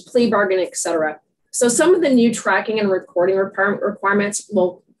change, plea bargaining, et cetera. So some of the new tracking and recording requirements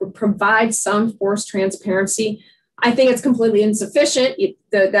will provide some forced transparency. I think it's completely insufficient.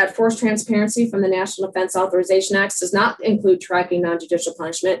 That forced transparency from the National Defense Authorization Act does not include tracking non-judicial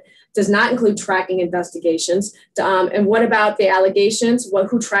punishment, does not include tracking investigations. And what about the allegations?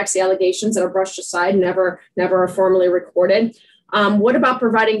 Who tracks the allegations that are brushed aside, never are formally recorded? What about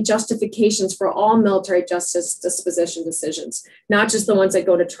providing justifications for all military justice disposition decisions, not just the ones that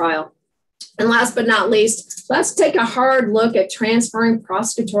go to trial? And last but not least, let's take a hard look at transferring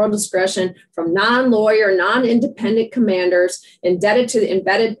prosecutorial discretion from non-lawyer, non-independent commanders indebted to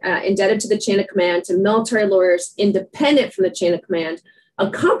the chain of command to military lawyers independent from the chain of command,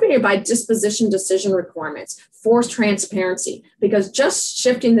 accompanied by disposition decision requirements, forced transparency, because just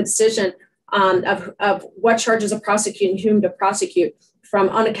shifting the decision of what charges to prosecute and whom to prosecute from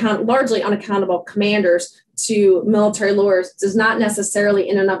largely unaccountable commanders to military lawyers does not necessarily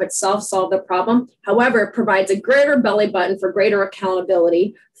in and of itself solve the problem. However, it provides a greater belly button for greater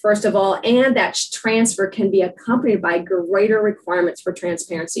accountability, first of all, and that transfer can be accompanied by greater requirements for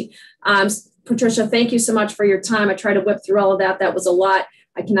transparency. Patricia, thank you so much for your time. I tried to whip through all of that. That was a lot.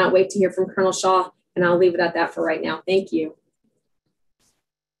 I cannot wait to hear from Colonel Shaw, and I'll leave it at that for right now. Thank you.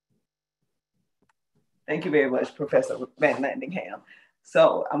 Thank you very much, Professor Van Landingham.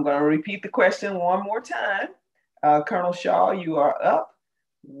 So I'm going to repeat the question one more time. Colonel Shaw, you are up.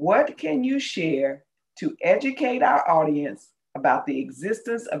 What can you share to educate our audience about the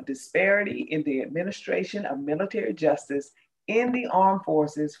existence of disparity in the administration of military justice in the armed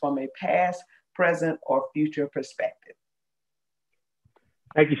forces from a past, present, or future perspective?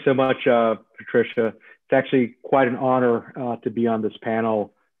 Thank you so much, Patricia. It's actually quite an honor to be on this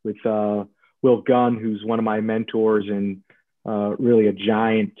panel with Will Gunn, who's one of my mentors and really a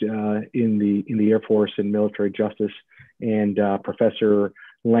giant in the Air Force and military justice, and Professor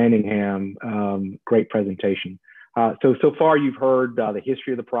Landingham. Great presentation. So far you've heard the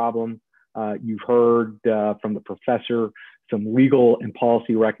history of the problem. You've heard from the professor some legal and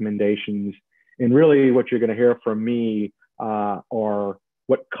policy recommendations, and really what you're going to hear from me are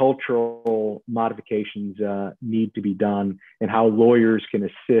what cultural modifications need to be done and how lawyers can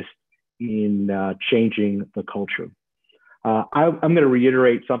assist in changing the culture. I'm going to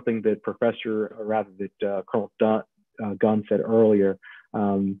reiterate something that Colonel Gunn said earlier.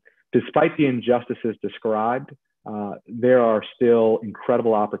 Despite the injustices described, there are still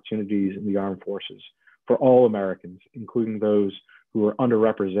incredible opportunities in the armed forces for all Americans, including those who are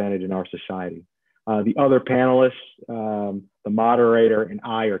underrepresented in our society. The other panelists, the moderator, and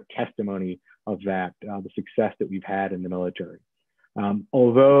I are testimony of that, the success that we've had in the military.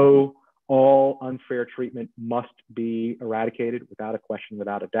 Although all unfair treatment must be eradicated without a question,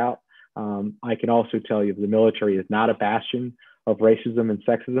 without a doubt, I can also tell you the military is not a bastion of racism and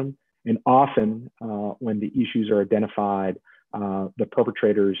sexism. And often when the issues are identified, the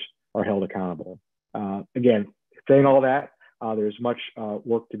perpetrators are held accountable. Again, saying all that, there's much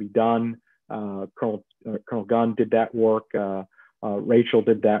work to be done. Colonel Gunn did that work, Rachel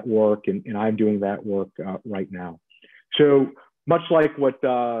did that work, and I'm doing that work right now. So much like what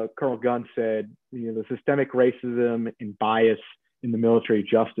Colonel Gunn said, the systemic racism and bias in the military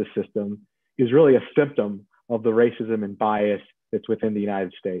justice system is really a symptom of the racism and bias that's within the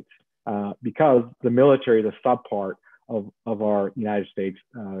United States, because the military is a subpart of our United States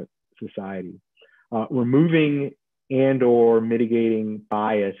society. Removing and/or mitigating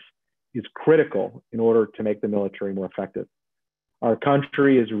bias is critical in order to make the military more effective. Our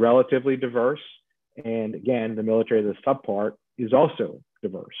country is relatively diverse, and again, the military as a subpart is also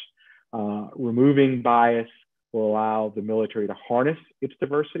diverse. Removing bias will allow the military to harness its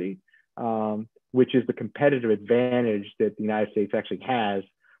diversity, which is the competitive advantage that the United States actually has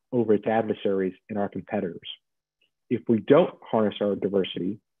over its adversaries and our competitors. If we don't harness our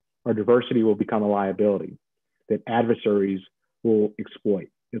diversity will become a liability that adversaries will exploit,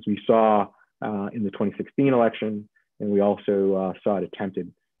 as we saw in the 2016 election, and we also saw it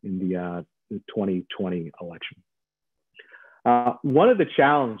attempted in the 2020 election. One of the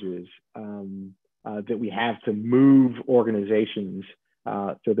challenges that we have to move organizations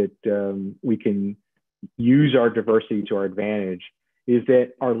so that we can use our diversity to our advantage is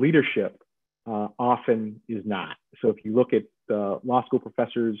that our leadership often is not. So if you look at law school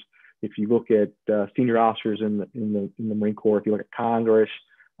professors, if you look at senior officers in the Marine Corps, if you look at Congress,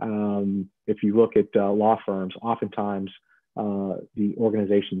 if you look at law firms, oftentimes the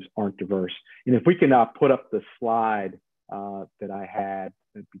organizations aren't diverse. And if we can put up the slide that I had,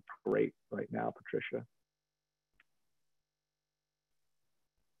 that'd be great right now, Patricia.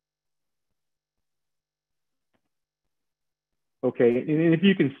 Okay, and if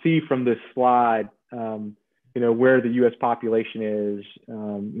you can see from this slide, where the U.S. population is,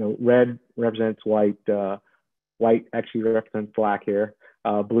 red represents white, white actually represents black here,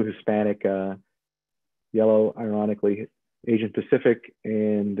 blue Hispanic, yellow, ironically, Asian Pacific,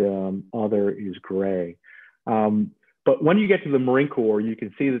 and other is gray. But when you get to the Marine Corps, you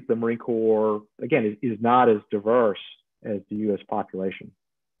can see that the Marine Corps, again, is not as diverse as the U.S. population.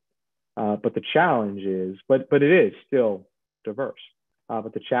 But the challenge is, but it is still diverse.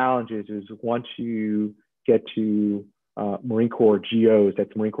 But the challenge is once you get to Marine Corps GOs,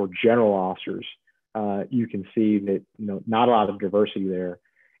 that's Marine Corps general officers, you can see that not a lot of diversity there.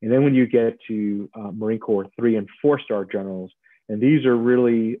 And then when you get to Marine Corps 3- and 4-star generals, and these are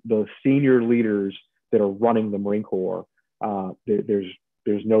really the senior leaders that are running the Marine Corps,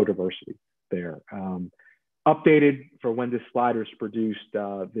 there's no diversity there. Updated for when this slider is produced,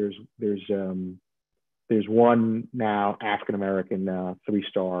 there's one now African-American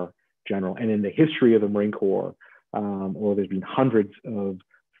 3-star general. And in the history of the Marine Corps, there's been hundreds of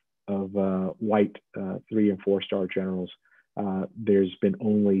white 3- and 4-star generals. There's been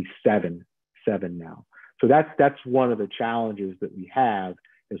only seven now. So that's one of the challenges that we have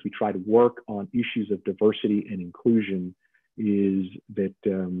as we try to work on issues of diversity and inclusion, is that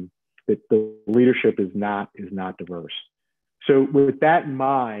that the leadership is not diverse. So with that in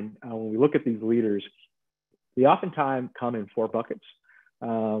mind, when we look at these leaders, they oftentimes come in 4 buckets.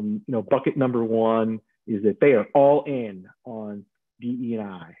 Bucket number 1 is that they are all in on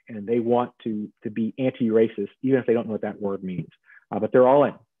DE&I, and they want to be anti-racist, even if they don't know what that word means. But they're all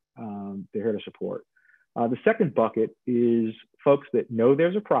in. They're here to support. The second bucket is folks that know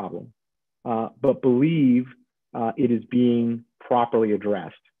there's a problem, but believe it is being properly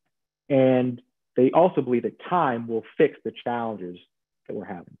addressed. And they also believe that time will fix the challenges that we're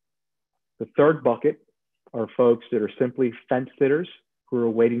having. The third bucket are folks that are simply fence sitters who are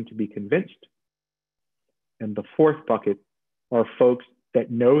waiting to be convinced. And the fourth bucket are folks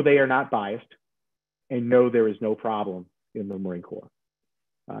that know they are not biased and know there is no problem in the Marine Corps.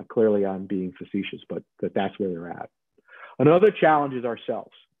 Clearly, I'm being facetious, but that's where they're at. Another challenge is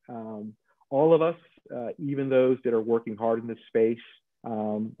ourselves. All of us, even those that are working hard in this space,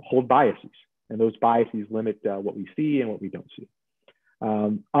 hold biases, and those biases limit what we see and what we don't see.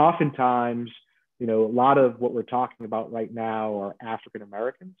 Oftentimes, a lot of what we're talking about right now are African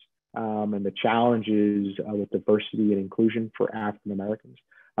Americans and the challenges with diversity and inclusion for African Americans.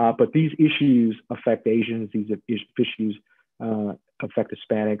 But these issues affect Asians, these issues affect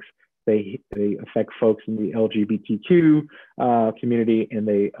Hispanics, they affect folks in the LGBTQ community, and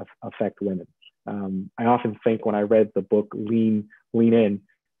they affect women. I often think when I read the book Lean In,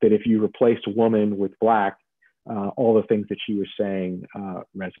 that if you replaced a woman with Black, all the things that she was saying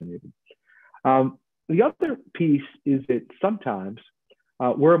resonated. The other piece is that sometimes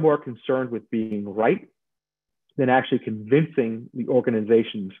we're more concerned with being right than actually convincing the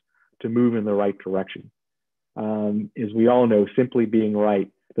organizations to move in the right direction. As we all know, simply being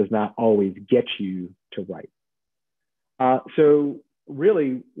right does not always get you to right. So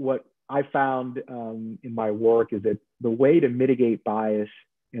really what I found in my work is that the way to mitigate bias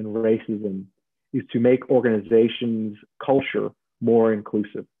and racism is to make organizations' culture more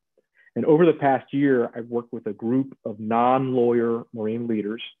inclusive. And over the past year, I've worked with a group of non-lawyer Marine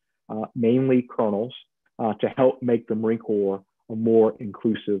leaders, mainly colonels, to help make the Marine Corps a more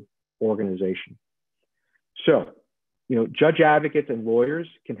inclusive organization. So, judge advocates and lawyers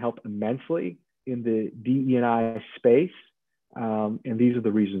can help immensely in the DE&I space, and these are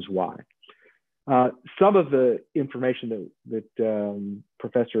the reasons why. Some of the information that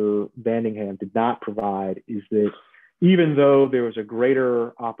Professor Vandingham did not provide is that even though there was a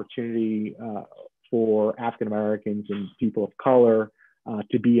greater opportunity for African Americans and people of color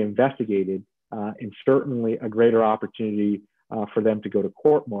to be investigated, and certainly a greater opportunity for them to go to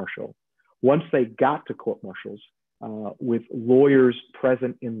court-martial, once they got to court-martials, with lawyers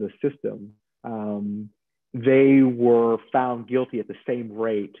present in the system, they were found guilty at the same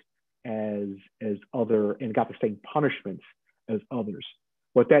rate as other, and got the same punishments as others.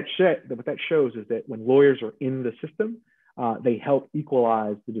 What that shows is that when lawyers are in the system, they help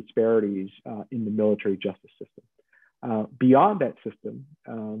equalize the disparities in the military justice system. Beyond that system,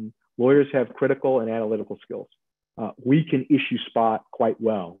 lawyers have critical and analytical skills. We can issue spot quite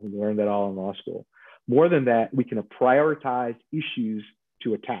well. We learned that all in law school. More than that, we can prioritize issues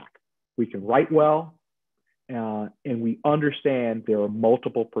to attack. We can write well, and we understand there are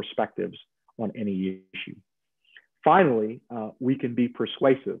multiple perspectives on any issue. Finally, we can be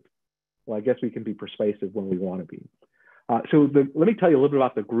persuasive. Well, I guess we can be persuasive when we want to be. Let me tell you a little bit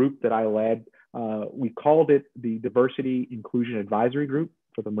about the group that I led. We called it the Diversity Inclusion Advisory Group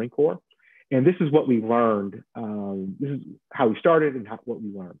for the Marine Corps. And this is what we learned. This is how we started and what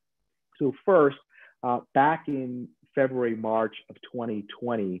we learned. So first, back in February, March of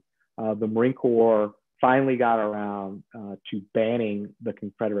 2020, the Marine Corps finally got around to banning the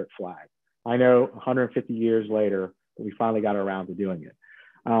Confederate flag. I know 150 years later, but we finally got around to doing it.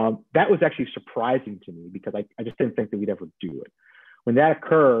 That was actually surprising to me because I just didn't think that we'd ever do it. When that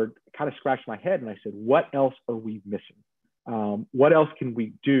occurred, I kind of scratched my head and I said, what else are we missing? What else can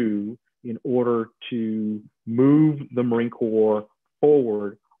we do in order to move the Marine Corps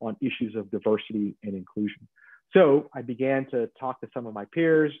forward on issues of diversity and inclusion? So I began to talk to some of my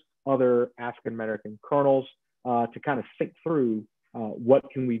peers, other African-American colonels, to kind of think through what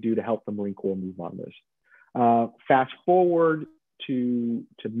can we do to help the Marine Corps move on this. Fast forward to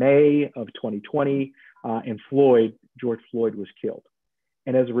May of 2020, and George Floyd was killed.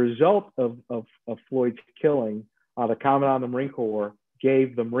 And as a result of Floyd's killing, the Commandant of the Marine Corps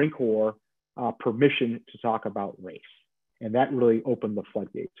gave the Marine Corps permission to talk about race. And that really opened the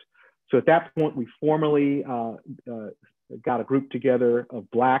floodgates. So at that point, we formally got a group together of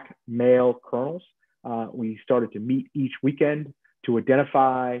Black male colonels. We started to meet each weekend to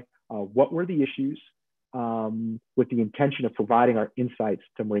identify what were the issues with the intention of providing our insights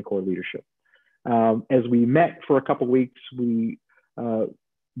to Marine Corps leadership. As we met for a couple of weeks, we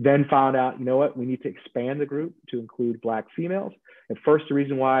then found out, you know what, we need to expand the group to include Black females. At first, the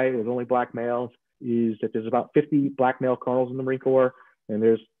reason why it was only Black males is that there's about 50 Black male colonels in the Marine Corps, and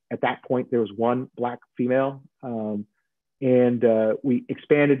at that point, there was one Black female. We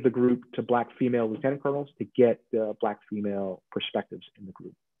expanded the group to Black female lieutenant colonels to get Black female perspectives in the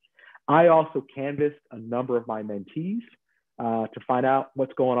group. I also canvassed a number of my mentees to find out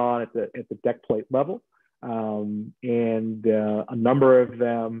what's going on at the deck plate level. A number of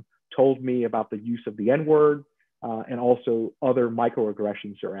them told me about the use of the N-word and also other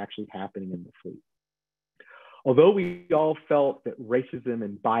microaggressions that are actually happening in the fleet. Although we all felt that racism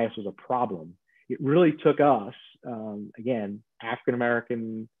and bias was a problem, it really took us, again,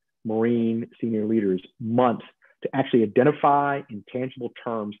 African-American Marine senior leaders, months to actually identify in tangible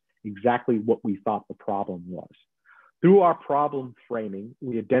terms exactly what we thought the problem was. Through our problem framing,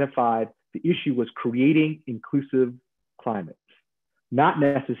 we identified the issue was creating inclusive climates, not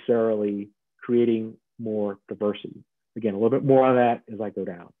necessarily creating more diversity. Again, a little bit more on that as I go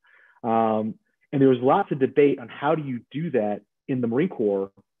down. And there was lots of debate on how do you do that in the Marine Corps,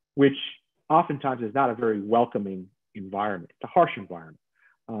 which oftentimes is not a very welcoming environment. It's a harsh environment.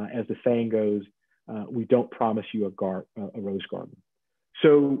 As the saying goes, we don't promise you a rose garden.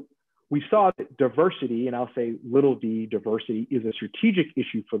 So we saw that diversity, and I'll say little d, diversity, is a strategic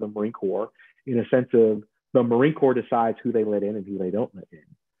issue for the Marine Corps in a sense of the Marine Corps decides who they let in and who they don't let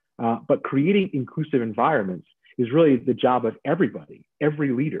in. But creating inclusive environments is really the job of everybody,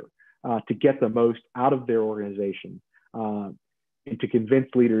 every leader, to get the most out of their organization and to convince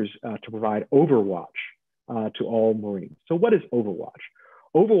leaders to provide overwatch to all Marines. So what is overwatch?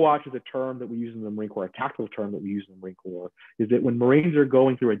 Overwatch is a term that we use in the Marine Corps, a tactical term that we use in the Marine Corps, is that when Marines are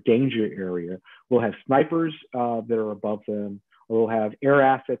going through a danger area, we'll have snipers that are above them, or we'll have air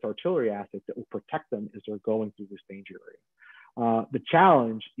assets, artillery assets that will protect them as they're going through this danger area. The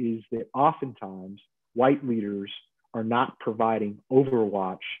challenge is that oftentimes white leaders are not providing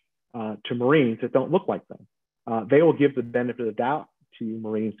overwatch to Marines that don't look like them. They will give the benefit of the doubt to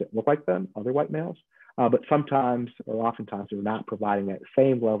Marines that look like them, other white males, but sometimes or oftentimes they're not providing that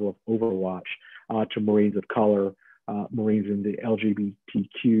same level of overwatch to Marines of color, Marines in the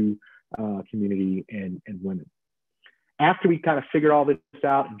LGBTQ community, and women. After we kind of figured all this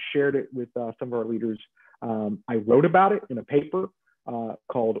out and shared it with some of our leaders, I wrote about it in a paper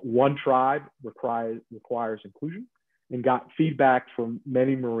called One Tribe Requires Inclusion, and got feedback from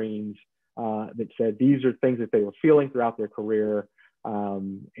many Marines that said these are things that they were feeling throughout their career.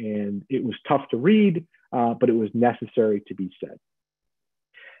 And it was tough to read, but it was necessary to be said.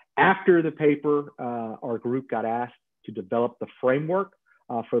 After the paper, our group got asked to develop the framework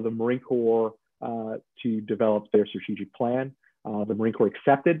for the Marine Corps to develop their strategic plan. The Marine Corps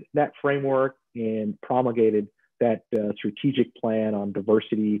accepted that framework and promulgated that strategic plan on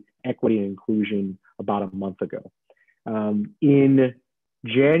diversity, equity, and inclusion about a month ago. In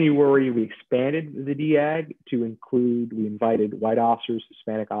January, we expanded the DAG to include, we invited white officers,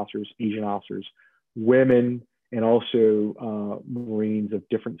 Hispanic officers, Asian officers, women, and also Marines of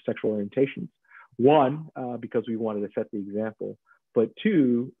different sexual orientations. One, because we wanted to set the example, but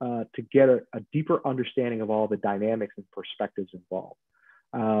two, to get a deeper understanding of all the dynamics and perspectives involved.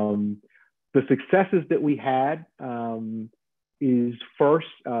 The successes that we had is first,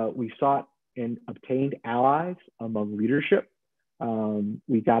 we sought and obtained allies among leadership.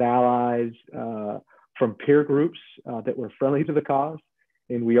 We got allies from peer groups that were friendly to the cause.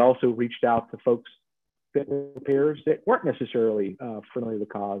 And we also reached out to folks that were peers that weren't necessarily friendly to the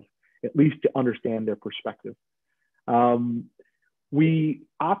cause, at least to understand their perspective. We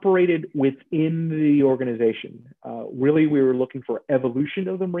operated within the organization. Really, we were looking for evolution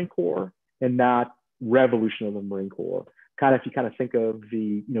of the Marine Corps and not revolution of the Marine Corps. If you think of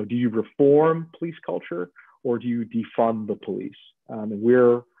the, do you reform police culture or do you defund the police? And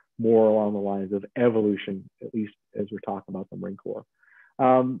we're more along the lines of evolution, at least as we're talking about the Marine Corps.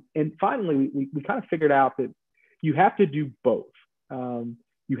 And finally, we figured out that you have to do both.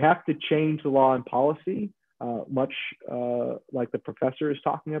 You have to change the law and policy, much like the professor is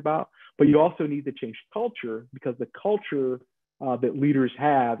talking about, but you also need to change culture, because the culture that leaders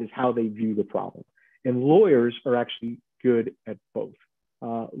have is how they view the problem. And lawyers are actually good at both.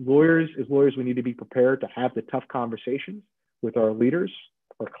 As lawyers, we need to be prepared to have the tough conversations with our leaders,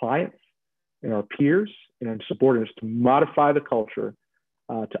 our clients, and our peers and our subordinates to modify the culture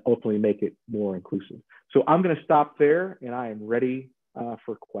to ultimately make it more inclusive. So I'm going to stop there, and I am ready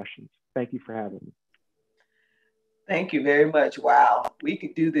for questions. Thank you for having me. Thank you very much. Wow, we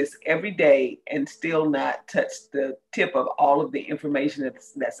could do this every day and still not touch the tip of all of the information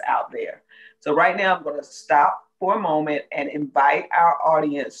that's out there. So right now I'm going to stop for a moment and invite our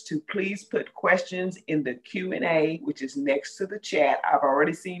audience to please put questions in the Q&A, which is next to the chat. I've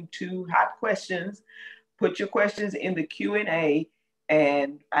already seen 2 hot questions. Put your questions in the Q&A,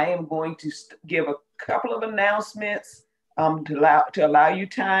 and I am going to give a couple of announcements to allow you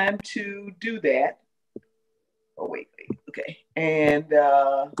time to do that. Oh, wait, okay. And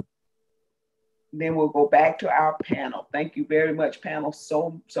then we'll go back to our panel. Thank you very much, panel,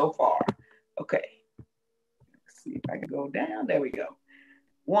 so far. Okay, let's see if I can go down. There we go.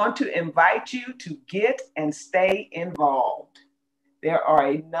 Want to invite you to get and stay involved. There are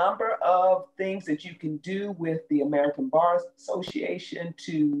a number of things that you can do with the American Bar Association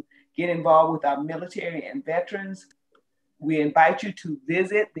to get involved with our military and veterans. We invite you to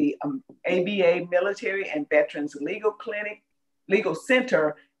visit the ABA Military and Veterans Legal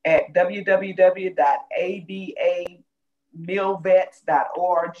Center at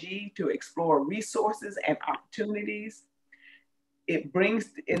www.abamilvets.org to explore resources and opportunities. It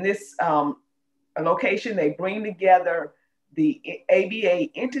brings, in this location, they bring together the ABA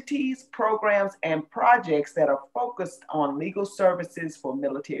entities, programs, and projects that are focused on legal services for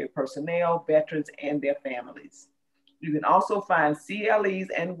military personnel, veterans, and their families. You can also find CLEs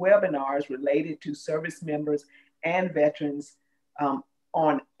and webinars related to service members and veterans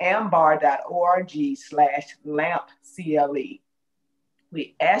on ambar.org/LAMP-CLE.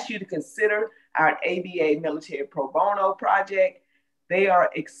 We ask you to consider our ABA Military Pro Bono project. They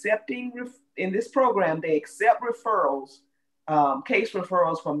are accepting, in this program, they accept referrals, case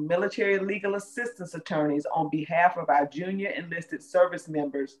referrals from military legal assistance attorneys on behalf of our junior enlisted service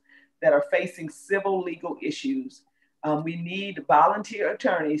members that are facing civil legal issues. We need volunteer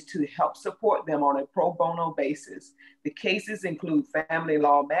attorneys to help support them on a pro bono basis. The cases include family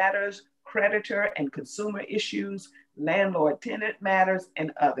law matters, creditor and consumer issues, landlord-tenant matters,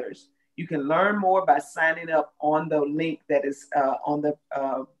 and others. You can learn more by signing up on the link that is on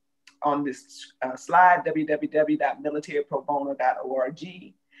this slide,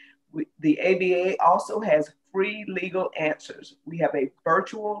 www.militaryprobono.org. The ABA also has free legal answers. We have a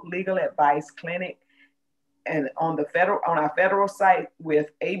virtual legal advice clinic and on our federal site with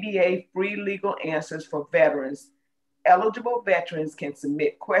ABA free legal answers for veterans. Eligible veterans can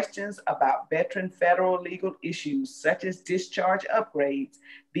submit questions about veteran federal legal issues such as discharge upgrades,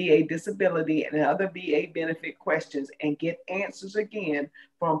 VA disability, and other VA benefit questions, and get answers again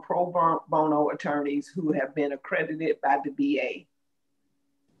from pro bono attorneys who have been accredited by the VA.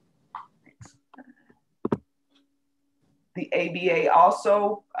 The ABA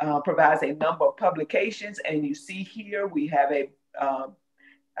also provides a number of publications, and you see here we have a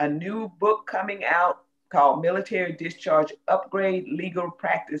new book coming out called Military Discharge Upgrade Legal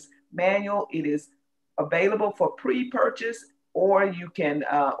Practice Manual. It is available for pre-purchase, or you can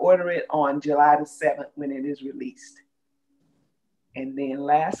order it on July the 7th when it is released. And then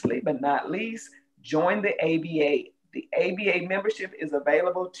lastly, but not least, join the ABA. The ABA membership is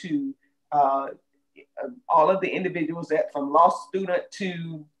available to all of the individuals that from law student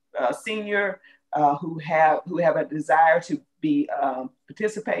to senior who have a desire to be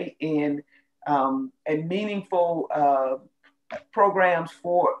participate in meaningful programs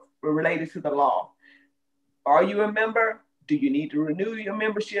related to the law. Are you a member? Do you need to renew your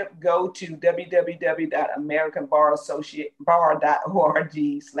membership? Go to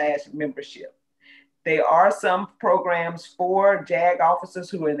www.americanbarassociation.org/membership. There are some programs for JAG officers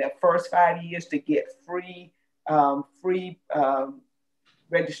who are in their first 5 years to get free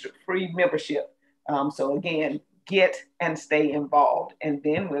membership. So again, get and stay involved. And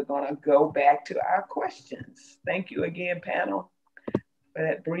then we're going to go back to our questions. Thank you again, panel, for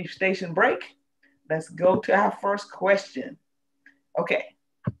that brief station break. Let's go to our first question. Okay.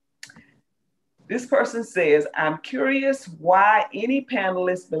 This person says, I'm curious why any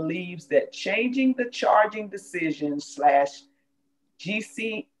panelist believes that changing the charging decision /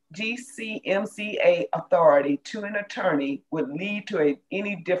 GCMCA authority to an attorney would lead to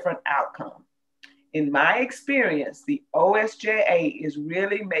any different outcome. In my experience, the OSJA is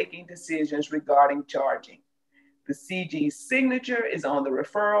really making decisions regarding charging. The CG's signature is on the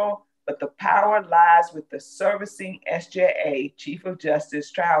referral, but the power lies with the servicing SJA, Chief of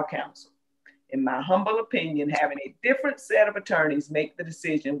Justice Trial Counsel. In my humble opinion, having a different set of attorneys make the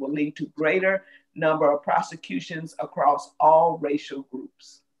decision will lead to greater number of prosecutions across all racial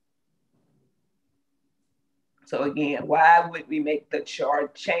groups. So again, why would we make the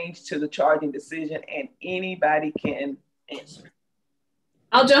change to the charging decision? And anybody can answer.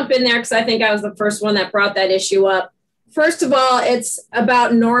 I'll jump in there because I think I was the first one that brought that issue up. First of all, it's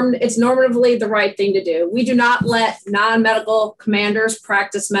about it's normatively the right thing to do. We do not let non-medical commanders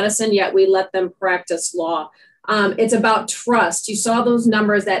practice medicine, yet we let them practice law. It's about trust. You saw those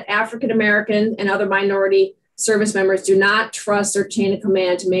numbers that African-American and other minority service members do not trust their chain of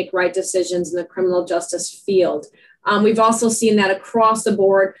command to make right decisions in the criminal justice field. We've also seen that across the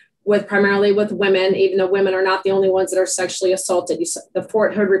board primarily with women, even though women are not the only ones that are sexually assaulted. You saw the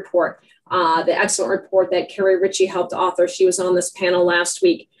Fort Hood report, the excellent report that Carrie Ritchie helped author. She was on this panel last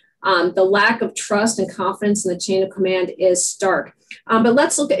week. The lack of trust and confidence in the chain of command is stark. But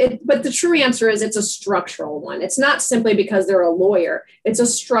let's look at it. But the true answer is it's a structural one. It's not simply because they're a lawyer. It's a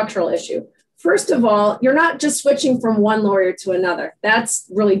structural issue. First of all, you're not just switching from one lawyer to another. That's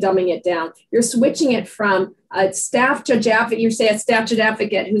really dumbing it down. You're switching it from a staff judge advocate. You say a staff judge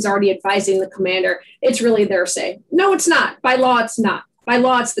advocate who's already advising the commander. It's really their say. No, it's not. By law, it's not. By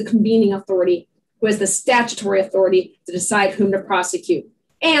law, it's the convening authority who has the statutory authority to decide whom to prosecute,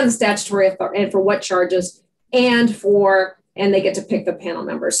 and the statutory authority and for what charges, and they get to pick the panel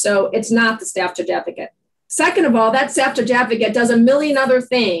members. So it's not the staff judge advocate. Second of all, that staff judge advocate does a million other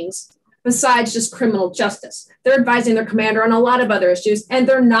things besides just criminal justice. They're advising their commander on a lot of other issues, and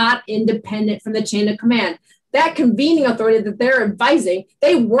they're not independent from the chain of command. That convening authority that they're advising,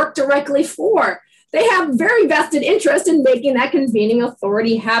 they work directly for. They have very vested interest in making that convening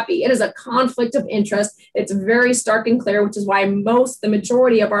authority happy. It is a conflict of interest. It's very stark and clear, which is why the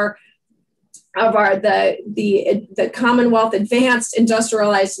majority of the Commonwealth advanced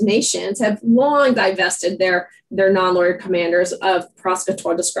industrialized nations have long divested their non-lawyer commanders of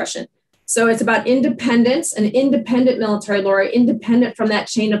prosecutorial discretion. So it's about independence, an independent military lawyer, independent from that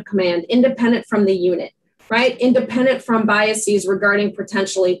chain of command, independent from the unit, right? Independent from biases regarding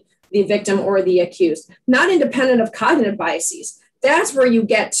potentially the victim or the accused, not independent of cognitive biases. That's where you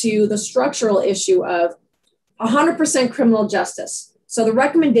get to the structural issue of 100% criminal justice. So the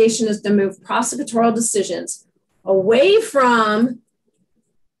recommendation is to move prosecutorial decisions away from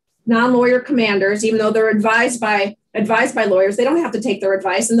non-lawyer commanders, even though they're advised by lawyers. They don't have to take their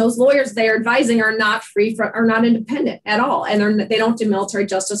advice, and those lawyers they're advising are not are not independent at all, and they don't do military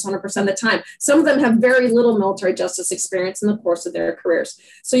justice 100% of the time. Some of them have very little military justice experience in the course of their careers.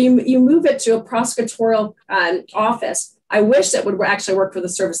 So you move it to a prosecutorial office. I wish that would actually work for the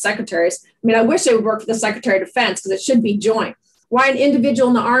service secretaries. I mean, I wish it would work for the Secretary of Defense because it should be joint. Why an individual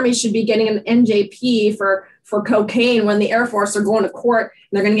in the Army should be getting an NJP for cocaine when the Air Force are going to court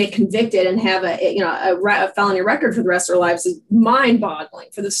and they're going to get convicted and have a felony record for the rest of their lives is mind-boggling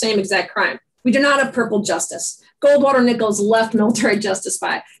for the same exact crime. We do not have purple justice. Goldwater Nichols left military justice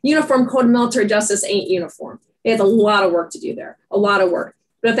by uniform code of military justice ain't uniform. It has a lot of work to do there, a lot of work.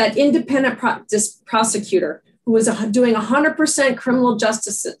 But if that independent prosecutor who is doing 100% criminal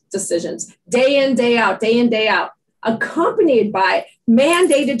justice decisions day in, day out, accompanied by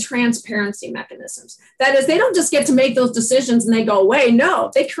mandated transparency mechanisms. That is, they don't just get to make those decisions and they go away. No,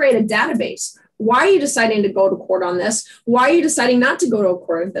 they create a database. Why are you deciding to go to court on this? Why are you deciding not to go to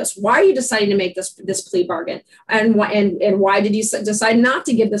court on this? Why are you deciding to make this plea bargain? And why did you decide not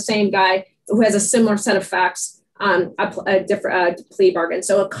to give the same guy who has a similar set of facts a different plea bargain?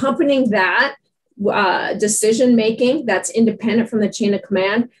 So accompanying that decision-making that's independent from the chain of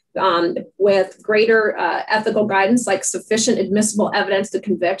command with greater ethical guidance, like sufficient admissible evidence to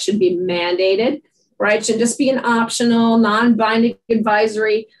convict should be mandated, right? It shouldn't just be an optional, non-binding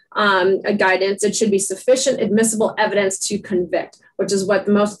advisory guidance. It should be sufficient admissible evidence to convict, which is what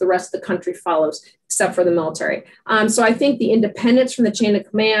most of the rest of the country follows, except for the military. So I think the independence from the chain of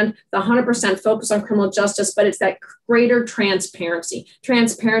command, the 100% focus on criminal justice, but it's that greater transparency.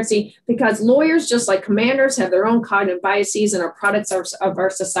 Transparency, because lawyers, just like commanders, have their own cognitive biases and are products of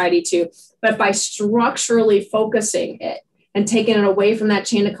our society too. But by structurally focusing it and taking it away from that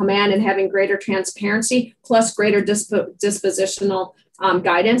chain of command and having greater transparency, plus greater dispositional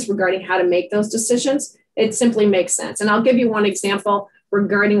guidance regarding how to make those decisions, it simply makes sense. And I'll give you one example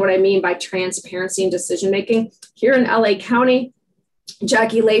regarding what I mean by transparency and decision-making. Here in LA County,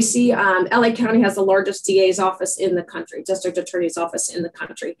 Jackie Lacey, LA County has the largest DA's office in the country, district attorney's office in the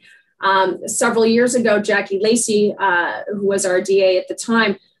country. Several years ago, Jackie Lacey, who was our DA at the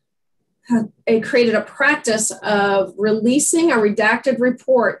time, created a practice of releasing a redacted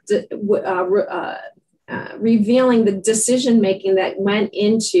report revealing the decision-making that went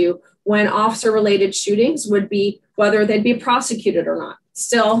into when officer-related shootings would be, whether they'd be prosecuted or not.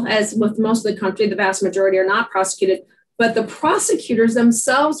 Still, as with most of the country, the vast majority are not prosecuted, but the prosecutors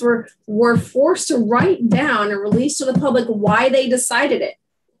themselves were forced to write down and release to the public why they decided it,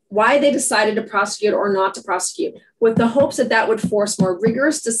 why they decided to prosecute or not to prosecute, with the hopes that that would force more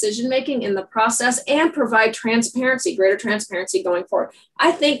rigorous decision-making in the process and provide transparency, greater transparency going forward.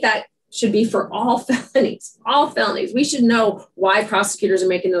 I think that should be for all felonies, all felonies. We should know why prosecutors are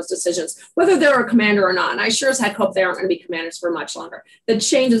making those decisions, whether they're a commander or not. And I sure as heck hope they aren't going to be commanders for much longer. The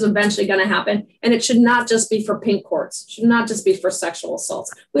change is eventually going to happen. And it should not just be for pink courts. It should not just be for sexual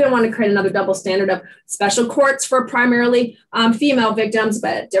assaults. We don't want to create another double standard of special courts for primarily female victims,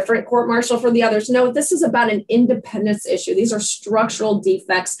 but a different court martial for the others. No, this is about an independence issue. These are structural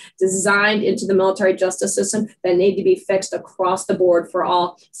defects designed into the military justice system that need to be fixed across the board for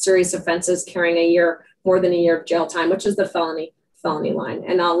all serious offenses carrying more than a year of jail time, which is the felony line.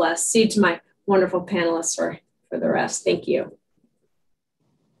 And I'll cede to my wonderful panelists for the rest. Thank you.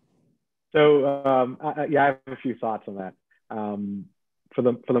 So I have a few thoughts on that. For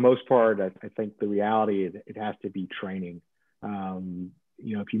the most part, I think the reality is it has to be training.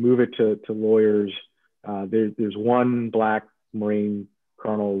 If you move it to lawyers, there's one Black Marine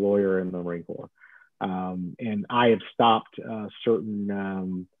colonel lawyer in the Marine Corps, and I have stopped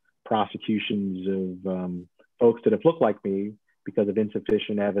certain prosecutions of folks that have looked like me because of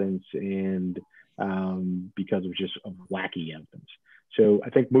insufficient evidence and because of wacky evidence. So I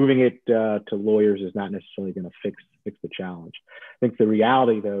think moving it to lawyers is not necessarily going to fix the challenge. I think the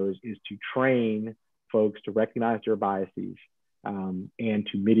reality, though, is to train folks to recognize their biases and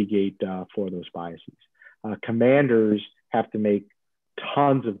to mitigate for those biases. Commanders have to make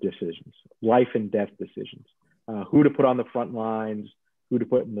tons of decisions, life and death decisions, who to put on the front lines, who to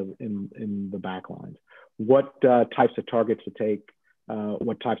put in the back lines, what types of targets to take,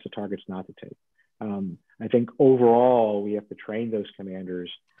 what types of targets not to take. I think overall, we have to train those commanders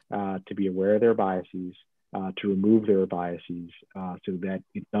to be aware of their biases, to remove their biases so that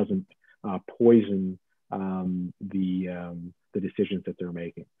it doesn't poison the decisions that they're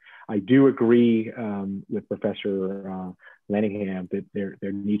making. I do agree with Professor Leningham that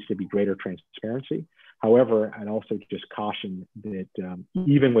there needs to be greater transparency. However, I'd also just caution that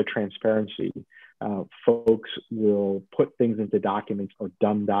even with transparency, folks will put things into documents or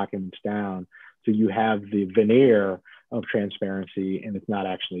dumb documents down. So you have the veneer of transparency and it's not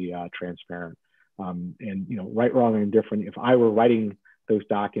actually transparent. Right, wrong, and indifferent. If I were writing those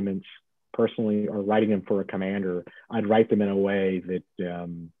documents personally or writing them for a commander, I'd write them in a way that,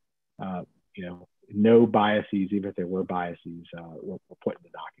 no biases, even if there were biases, were put in the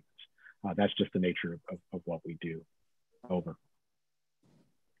documents. That's just the nature of what we do. Over.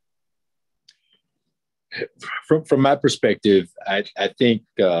 From my perspective, I think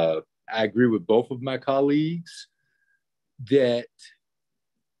I agree with both of my colleagues that,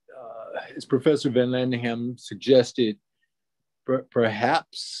 as Professor Van Landenham suggested,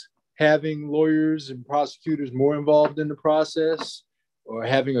 perhaps having lawyers and prosecutors more involved in the process or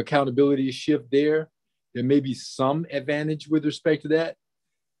having accountability shift there may be some advantage with respect to that.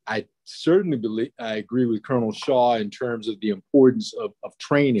 I certainly I agree with Colonel Shaw in terms of the importance of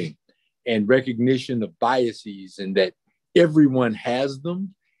training and recognition of biases and that everyone has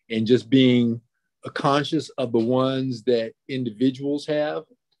them and just being conscious of the ones that individuals have.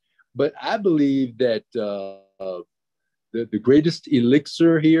 But I believe that the greatest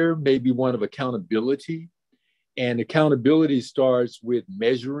elixir here may be one of accountability. And accountability starts with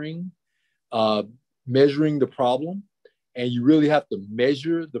measuring the problem. And you really have to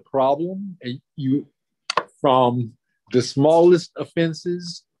measure the problem, and from the smallest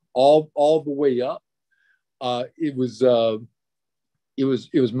offenses all the way up. it was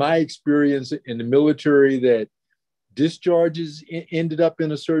my experience in the military that discharges ended up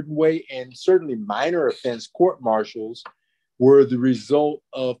in a certain way, and certainly minor offense court-martials were the result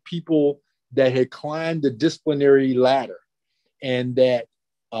of people that had climbed the disciplinary ladder and that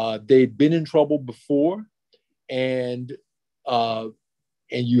they'd been in trouble before, and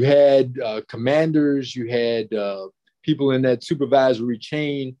you had commanders, you had people in that supervisory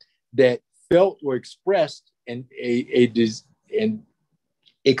chain that felt or expressed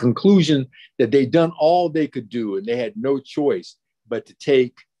a conclusion that they'd done all they could do and they had no choice but to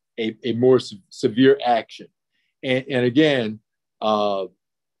take a more severe action. And again, I'm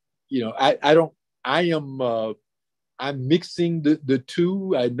mixing the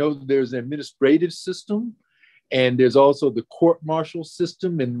two. I know there's an administrative system and there's also the court-martial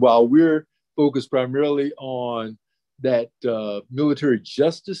system. And while we're focused primarily on that military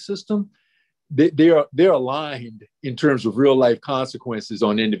justice system, they're aligned in terms of real life consequences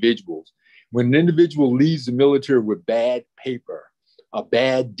on individuals. When an individual leaves the military with bad paper, a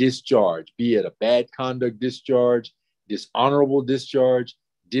bad discharge, be it a bad conduct discharge, dishonorable discharge,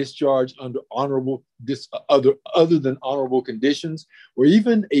 discharge under other than honorable conditions, or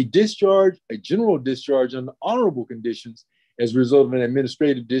even a general discharge under honorable conditions as a result of an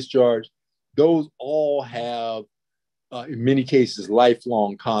administrative discharge, those all have in many cases,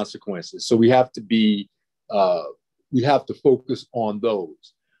 lifelong consequences. So we have to focus on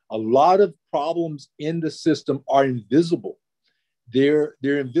those. A lot of problems in the system are invisible. They're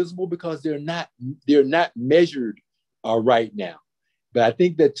invisible because they're not measured right now. But I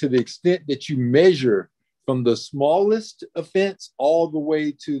think that to the extent that you measure from the smallest offense all the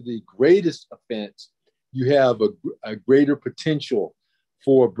way to the greatest offense, you have a greater potential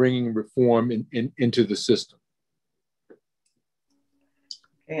for bringing reform into the system.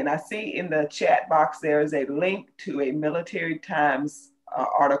 And I see in the chat box, there is a link to a Military Times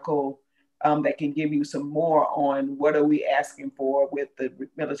article that can give you some more on what are we asking for with the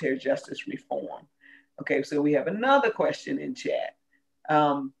military justice reform. Okay, so we have another question in chat.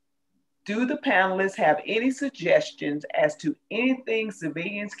 Do the panelists have any suggestions as to anything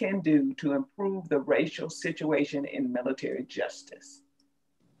civilians can do to improve the racial situation in military justice?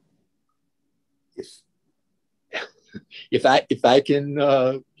 If I can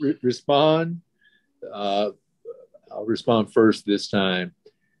respond, I'll respond first this time.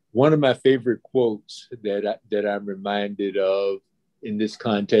 One of my favorite quotes that I'm reminded of in this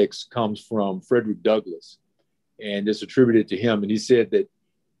context comes from Frederick Douglass, and it's attributed to him. And he said that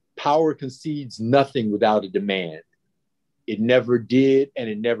power concedes nothing without a demand. It never did, and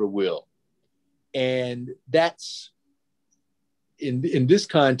it never will. And that's, in this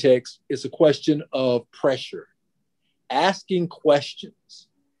context, it's a question of pressure. Asking questions,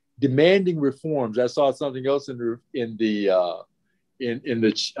 demanding reforms. I saw something else in the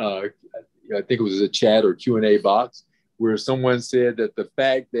I think it was a chat or Q&A box where someone said that the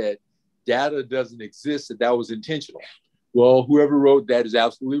fact that data doesn't exist, that was intentional. Well, whoever wrote that is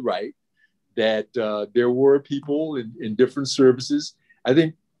absolutely right. That there were people in different services. I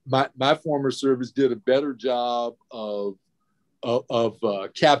think my former service did a better job of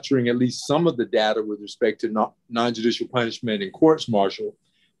capturing at least some of the data with respect to non-judicial punishment and courts-martial,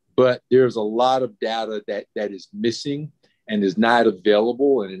 but there's a lot of data that is missing and is not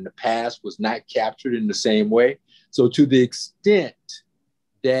available, and in the past was not captured in the same way. So to the extent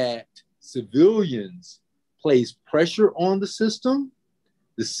that civilians place pressure on the system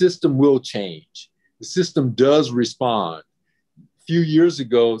will change. The system does respond. A few years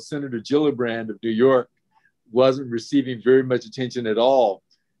ago, Senator Gillibrand of New York wasn't receiving very much attention at all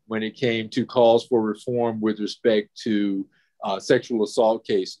when it came to calls for reform with respect to sexual assault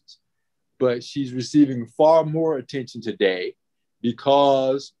cases. But she's receiving far more attention today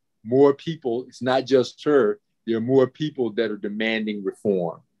because more people, it's not just her, there are more people that are demanding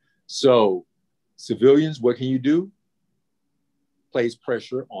reform. So civilians, what can you do? Place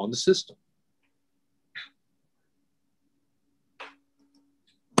pressure on the system.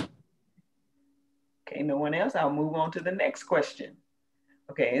 Okay, no one else. I'll move on to the next question.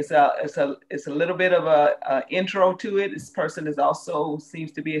 Okay, it's a little bit of a intro to it. This person is also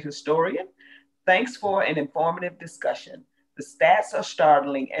seems to be a historian. Thanks for an informative discussion. The stats are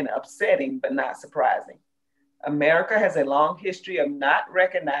startling and upsetting, but not surprising. America has a long history of not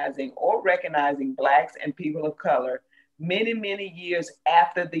recognizing or recognizing Blacks and people of color many, many years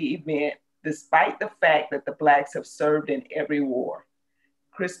after the event, despite the fact that the Blacks have served in every war.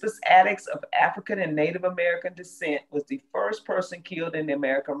 Crispus Attucks of African and Native American descent was the first person killed in the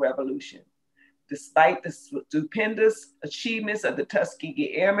American Revolution. Despite the stupendous achievements of the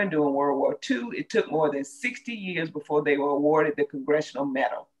Tuskegee Airmen during World War II, it took more than 60 years before they were awarded the Congressional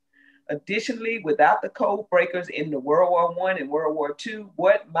Medal. Additionally, without the code breakers in the World War I and World War II,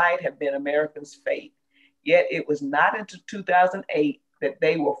 what might have been Americans' fate? Yet it was not until 2008 that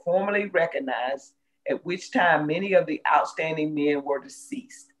they were formally recognized, at which time many of the outstanding men were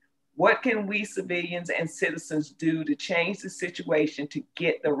deceased. What can we civilians and citizens do to change the situation to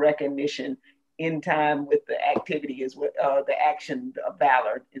get the recognition in time with the activity is what the action of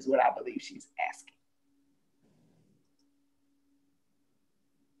valor is what I believe she's asking.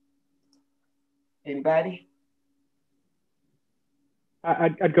 Anybody?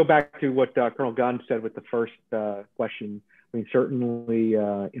 I'd go back to what Colonel Gunn said with the first question. I mean, certainly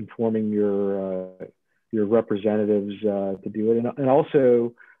informing your representatives to do it, and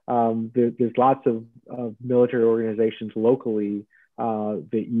also there's lots of military organizations locally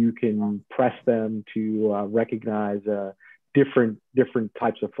that you can press them to recognize different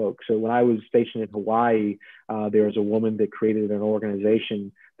types of folks. So when I was stationed in Hawaii, there was a woman that created an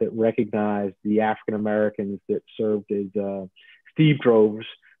organization that recognized the African Americans that served as Steve droves,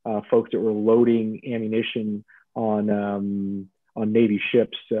 folks that were loading ammunition on Navy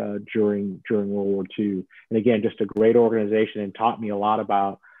ships during World War II. And again, just a great organization, and taught me a lot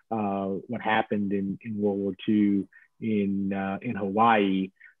about what happened in World War II in Hawaii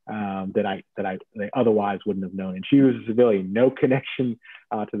that I otherwise wouldn't have known. And she was a civilian, no connection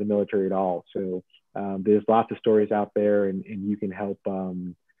to the military at all. So there's lots of stories out there, and you can help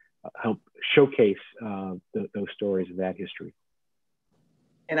showcase those stories of that history.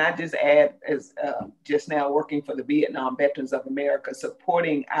 And I just add, as just now working for the Vietnam Veterans of America,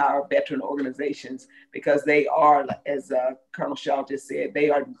 supporting our veteran organizations, because they are, as Colonel Shaw just said, they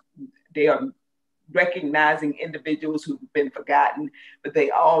are recognizing individuals who've been forgotten, but they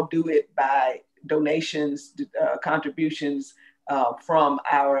all do it by donations, contributions from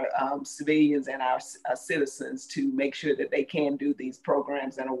our civilians and our citizens to make sure that they can do these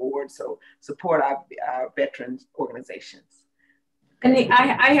programs and awards. So support our veterans organizations. And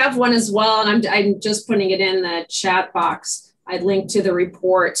I have one as well, and I'm just putting it in the chat box. I'd link to the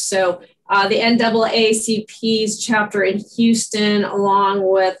report. So the NAACP's chapter in Houston, along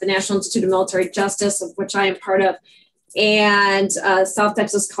with the National Institute of Military Justice, of which I am part of, and South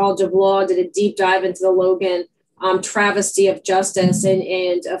Texas College of Law did a deep dive into the Logan travesty of justice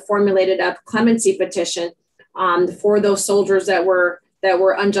and formulated a clemency petition for those soldiers that were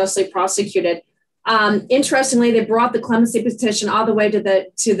unjustly prosecuted. Interestingly, they brought the clemency petition all the way to the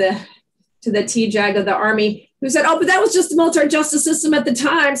TJAG of the Army, who said, "Oh, but that was just the military justice system at the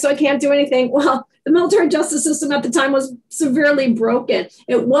time, so I can't do anything." Well, the military justice system at the time was severely broken.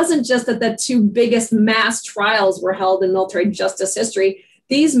 It wasn't just that the two biggest mass trials were held in military justice history.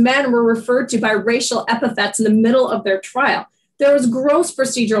 These men were referred to by racial epithets in the middle of their trial. There was gross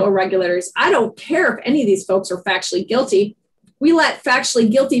procedural irregularities. I don't care if any of these folks are factually guilty. We let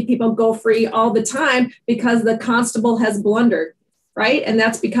factually guilty people go free all the time because the constable has blundered, right? And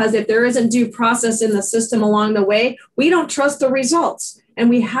that's because if there isn't due process in the system along the way, we don't trust the results. And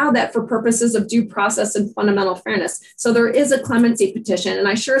we have that for purposes of due process and fundamental fairness. So there is a clemency petition. And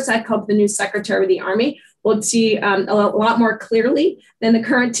I sure as heck hope the new Secretary of the Army will see a lot more clearly than the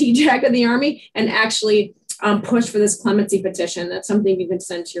current TJAG of the Army and actually push for this clemency petition. That's something you can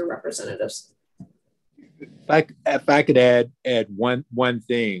send to your representatives. If I could add one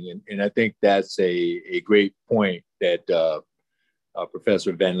thing, and I think that's a great point that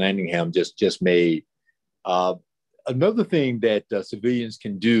Professor Van Landingham just made. Another thing that civilians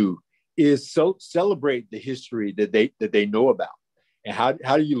can do is celebrate the history that they know about. And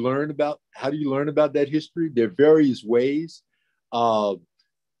how do you learn about that history? There are various ways.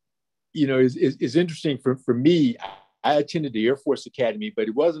 It's interesting for me. I attended the Air Force Academy, but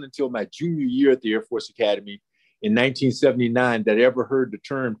it wasn't until my junior year at the Air Force Academy in 1979 that I ever heard the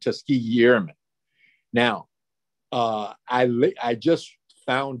term Tuskegee Airmen. Now, I just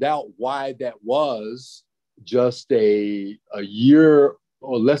found out why that was just a year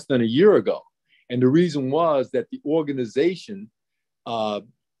or less than a year ago. And the reason was that the organization,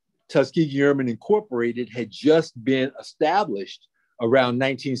 Tuskegee Airmen Incorporated, had just been established around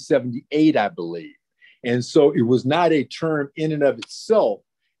 1978, I believe. And so it was not a term in and of itself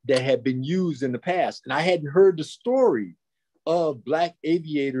that had been used in the past. And I hadn't heard the story of Black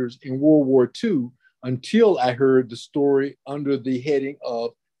aviators in World War II until I heard the story under the heading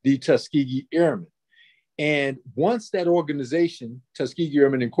of the Tuskegee Airmen. And once that organization, Tuskegee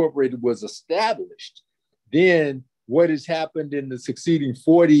Airmen Incorporated, was established, then what has happened in the succeeding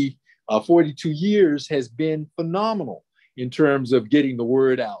 42 years has been phenomenal in terms of getting the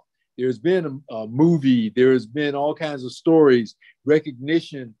word out. there's been a movie, there's been all kinds of stories,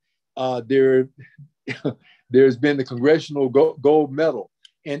 recognition. There's been the Congressional Gold Medal,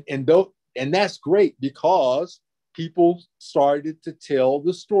 and that's great because people started to tell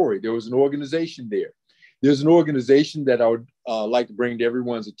the story. There was an organization there. There's an organization that I would like to bring to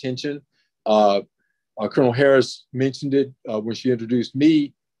everyone's attention. Colonel Harris mentioned it when she introduced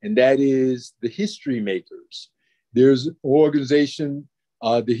me, and that is the History Makers. There's an organization,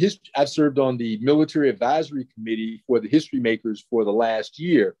 I've served on the Military Advisory Committee for the History Makers for the last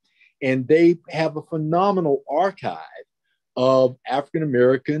year, and they have a phenomenal archive of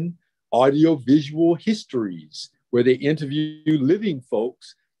African-American audiovisual histories where they interview living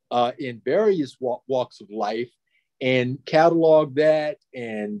folks in various walks of life and catalog that.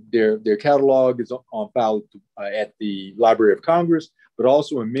 And their catalog is on file at the Library of Congress, but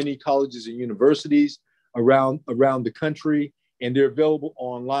also in many colleges and universities around the country. And they're available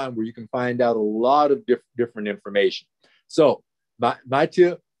online where you can find out a lot of different information. So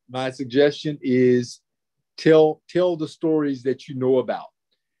my suggestion is tell the stories that you know about.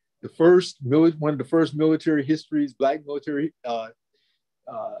 One of the first military histories, Black military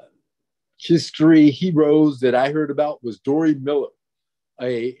history heroes that I heard about was Dory Miller,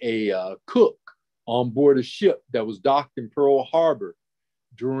 a cook on board a ship that was docked in Pearl Harbor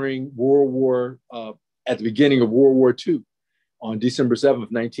during at the beginning of World War II on December 7th,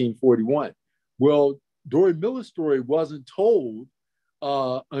 1941. Well, Dory Miller's story wasn't told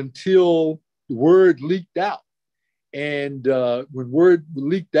until the word leaked out. And when word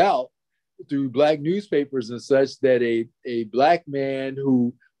leaked out through Black newspapers and such that a Black man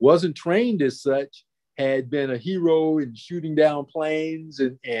who wasn't trained as such had been a hero in shooting down planes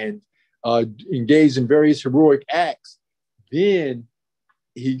and engaged in various heroic acts, then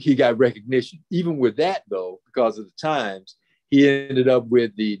he got recognition. Even with that, though, because of the times, he ended up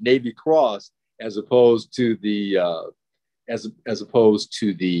with the Navy Cross as opposed to the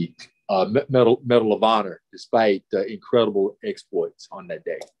Medal of Honor, despite incredible exploits on that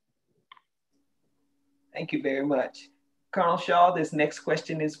day. Thank you very much. Colonel Shaw, this next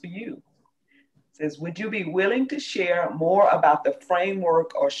question is for you. It says, would you be willing to share more about the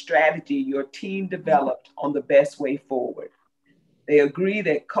framework or strategy your team developed on the best way forward? They agree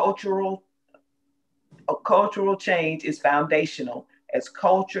that cultural change is foundational as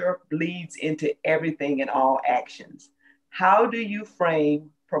culture bleeds into everything in all actions. How do you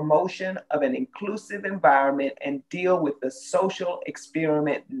frame promotion of an inclusive environment and deal with the social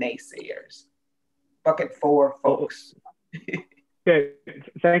experiment naysayers? Bucket 4, folks. Okay,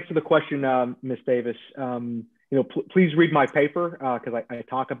 thanks for the question, Ms. Davis. Please read my paper because I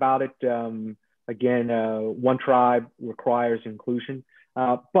talk about it. Again, one tribe requires inclusion.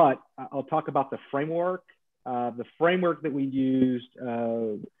 But I'll talk about the framework. The framework that we used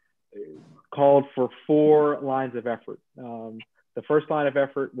called for 4 lines of effort. The first line of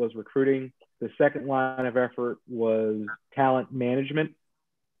effort was recruiting. The second line of effort was talent management.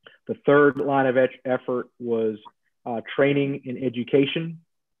 The third line of effort was training and education.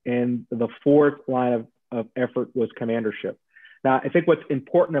 And the fourth line of effort was commandership. Now, I think what's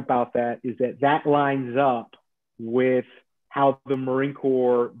important about that is that lines up with how the Marine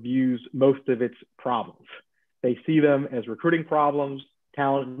Corps views most of its problems. They see them as recruiting problems,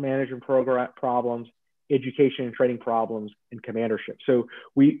 talent management program problems, education and training problems, and commandership. So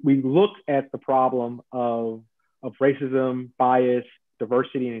we look at the problem of racism, bias,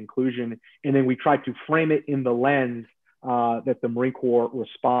 diversity, and inclusion, and then we try to frame it in the lens that the Marine Corps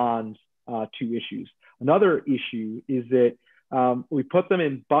responds to issues. Another issue is that we put them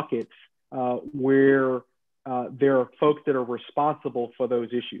in buckets where there are folks that are responsible for those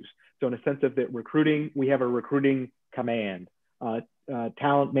issues. So in a sense of that recruiting, we have a recruiting command.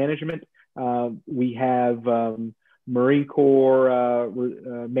 Talent management, we have Marine Corps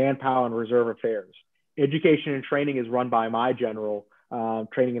manpower and reserve affairs. Education and training is run by my general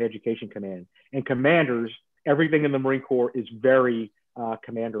training and education command. And commanders, everything in the Marine Corps is very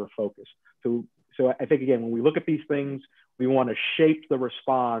commander focused. So I think, again, when we look at these things, we want to shape the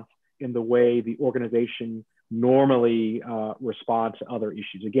response in the way the organization normally responds to other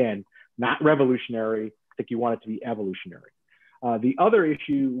issues. Again, not revolutionary. I think you want it to be evolutionary. The other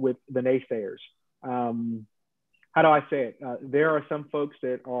issue with the naysayers, how do I say it? There are some folks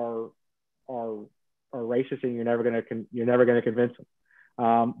that are racist, and you're never going to convince them.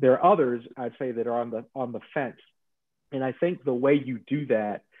 There are others, I'd say, that are on the fence. And I think the way you do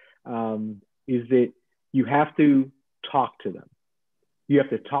that is that you have to talk to them. You have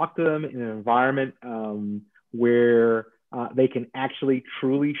to talk to them in an environment where they can actually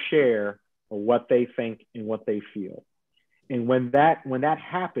truly share what they think and what they feel. And when that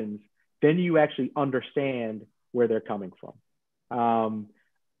happens, then you actually understand where they're coming from.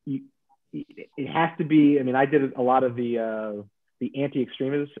 It has to be, I mean, I did a lot of the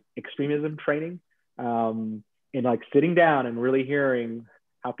anti-extremism training, and like sitting down and really hearing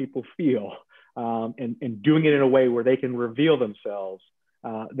how people feel, and doing it in a way where they can reveal themselves,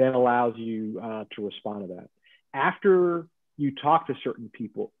 then allows you to respond to that. After you talk to certain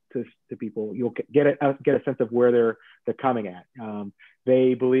people, to people, you'll get a sense of where they're coming at.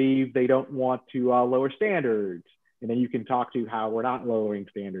 They believe they don't want to lower standards, and then you can talk to how we're not lowering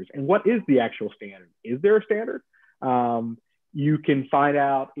standards and what is the actual standard. Is there a standard? You can find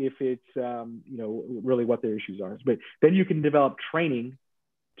out if it's really what their issues are. But then you can develop training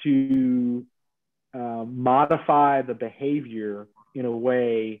to modify the behavior in a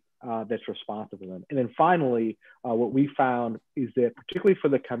way that's responsive to them. And then finally, what we found is that particularly for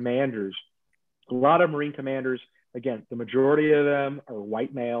the commanders, a lot of Marine commanders, again, the majority of them are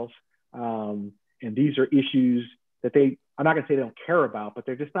white males. And these are issues that I'm not gonna say they don't care about, but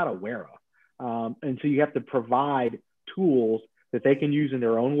they're just not aware of. And so you have to provide tools that they can use in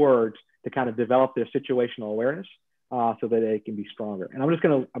their own words to kind of develop their situational awareness, so that they can be stronger. And I'm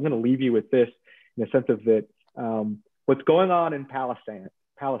gonna leave you with this in the sense of that what's going on in Palestine,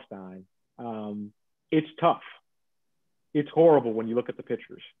 it's tough. It's horrible when you look at the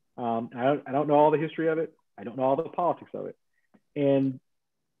pictures. I don't know all the history of it. I don't know all the politics of it, and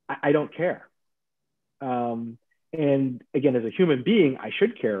I don't care. And again, as a human being, I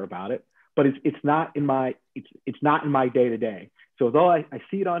should care about it, but it's not in my day to day. So although I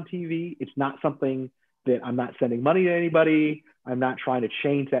see it on TV, it's not something that I'm not sending money to anybody. I'm not trying to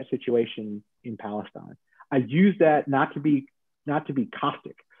change that situation in Palestine. I use that not to be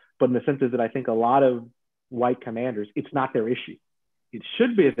caustic, but in the sense that I think a lot of white commanders, it's not their issue. It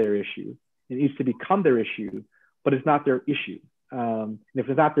should be their issue. It needs to become their issue, but it's not their issue. And if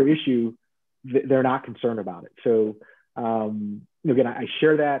it's not their issue, they're not concerned about it. So again, I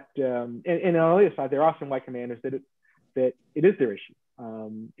share that. And on the other side, there are some white commanders that it is their issue,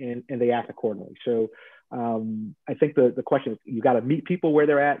 and they act accordingly. So I think the question is, you got to meet people where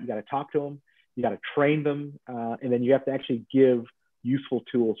they're at. You got to talk to them. You got to train them, and then you have to actually give useful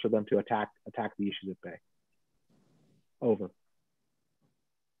tools for them to attack the issues at bay. Over.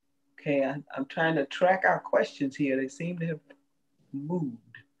 Okay, I'm trying to track our questions here. They seem to have moved.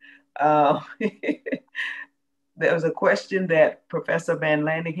 There was a question that Professor Van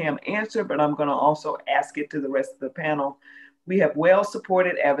Landingham answered, but I'm going to also ask it to the rest of the panel. We have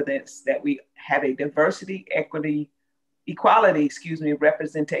well-supported evidence that we have a diversity, equality,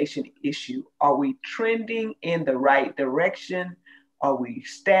 representation issue. Are we trending in the right direction? Are we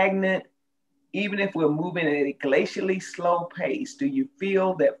stagnant? Even if we're moving at a glacially slow pace, do you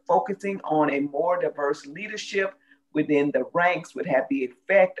feel that focusing on a more diverse leadership within the ranks would have the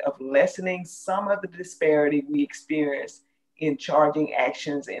effect of lessening some of the disparity we experience in charging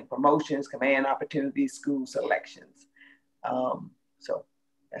actions and promotions, command opportunities, school selections? So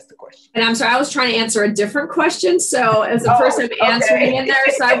that's the question. And I'm sorry, I was trying to answer a different question. So as the person answering in there,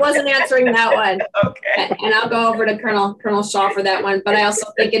 so I wasn't answering that one. Okay. And I'll go over to Colonel Shaw for that one. But I also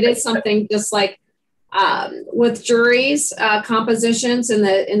think it is something just like with juries, compositions in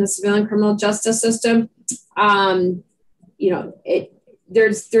the civilian criminal justice system.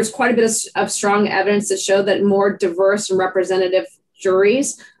 There's quite a bit of strong evidence to show that more diverse and representative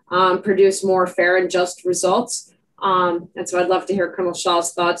juries produce more fair and just results. And so I'd love to hear Colonel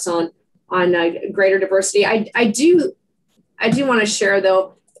Shaw's thoughts on greater diversity. I do want to share,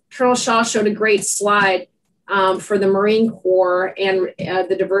 though, Colonel Shaw showed a great slide for the Marine Corps and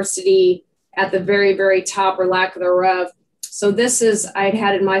the diversity at the very, very top, or lack thereof. So this is, I'd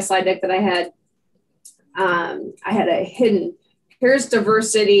had in my slide deck that I had a hidden. Here's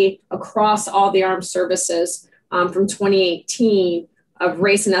diversity across all the armed services from 2018 of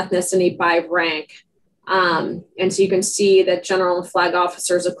race and ethnicity by rank. And so you can see that general and flag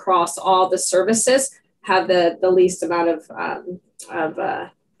officers across all the services have the least amount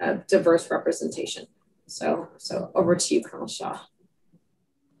of diverse representation. So over to you, Colonel Shaw.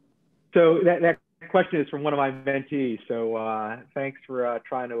 So that question is from one of my mentees. So thanks for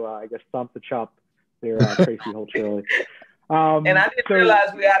trying to, I guess, thump the chop there, Tracy Holt-Shirley. And I didn't realize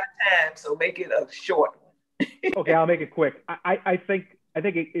we're out of time, so make it a short one. Okay, I'll make it quick. I think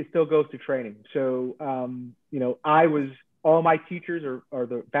it still goes to training. So, all my teachers, or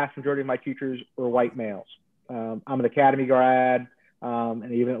the vast majority of my teachers, were white males. I'm an academy grad,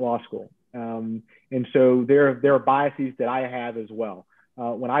 and even at law school. And so there are biases that I have as well.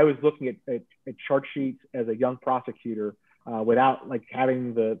 When I was looking at chart sheets as a young prosecutor, without like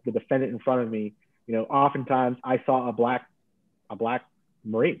having the defendant in front of me, oftentimes I saw a black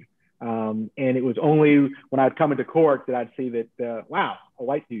Marine. And it was only when I'd come into court that I'd see that, wow, a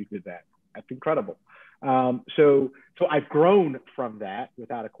white dude did that. That's incredible. So I've grown from that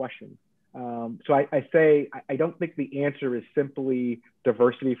without a question. So I say, I don't think the answer is simply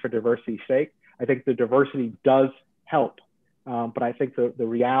diversity for diversity's sake. I think the diversity does help. But I think the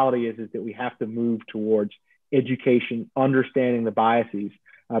reality is that we have to move towards education, understanding the biases,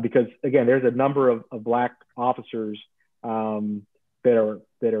 because again, there's a number of Black officers that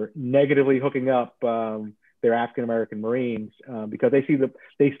are negatively hooking up their African-American Marines because they see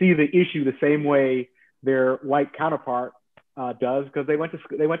the issue the same way their white counterpart does, because they went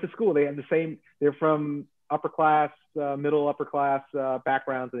to school. They have the same. They're from upper class, middle upper class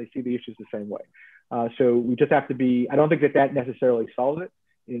backgrounds, and they see the issues the same way. So we just have to be. I don't think that necessarily solves it,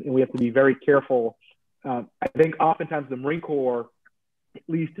 and we have to be very careful. I think oftentimes the Marine Corps, at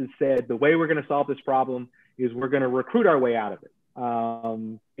least, has said the way we're going to solve this problem is we're going to recruit our way out of it.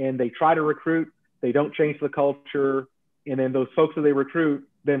 And they try to recruit, they don't change the culture, and then those folks that they recruit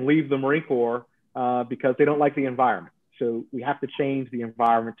then leave the Marine Corps because they don't like the environment. So we have to change the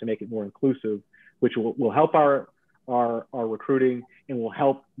environment to make it more inclusive, which will help our recruiting and will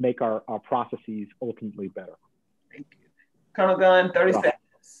help make our processes ultimately better. Thank you. Colonel Gunn, 30 seconds.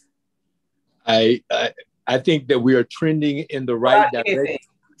 I think that we are trending in the right direction.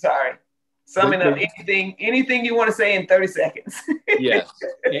 Sorry. Summing up anything you want to say in 30 seconds. Yes,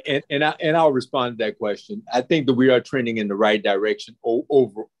 and I'll respond to that question. I think that we are trending in the right direction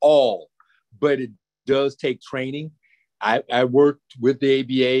overall, but it does take training. I worked with the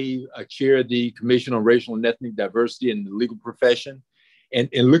ABA, I chair the Commission on Racial and Ethnic Diversity in the legal profession. And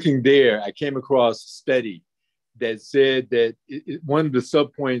looking there, I came across a study that said that one of the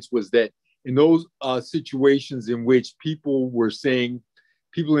subpoints was that in those situations in which people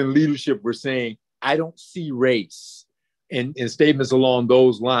in leadership were saying, I don't see race, and statements along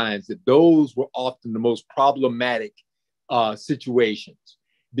those lines, that those were often the most problematic situations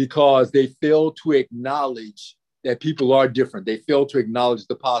because they fail to acknowledge that people are different. They fail to acknowledge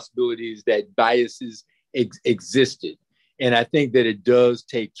the possibilities that biases existed. And I think that it does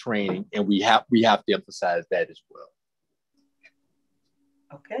take training, and we have to emphasize that as well.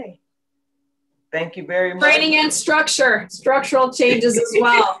 Okay. Thank you very much. Training and structural changes as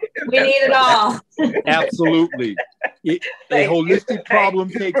well. We need it all. Absolutely. A holistic problem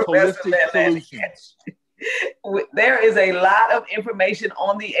takes holistic solutions. There is a lot of information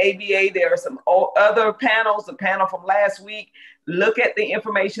on the ABA. There are some other panels, the panel from last week. Look at the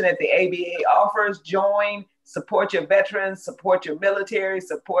information that the ABA offers. Join, support your veterans, support your military,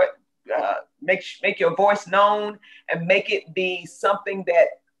 make your voice known, and make it be something that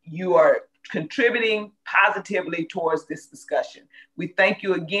you are contributing positively towards this discussion. We thank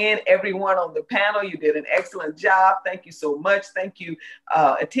you again, everyone on the panel. You did an excellent job. Thank you so much. Thank you,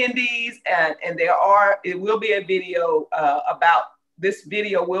 attendees. And it will be a video about this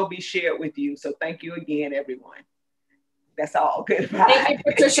video will be shared with you. So thank you again, everyone. That's all. Goodbye. Thank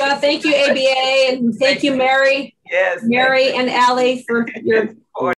you, Patricia. Thank you, ABA. And thank you, Mary. Yes. Mary and Allie for your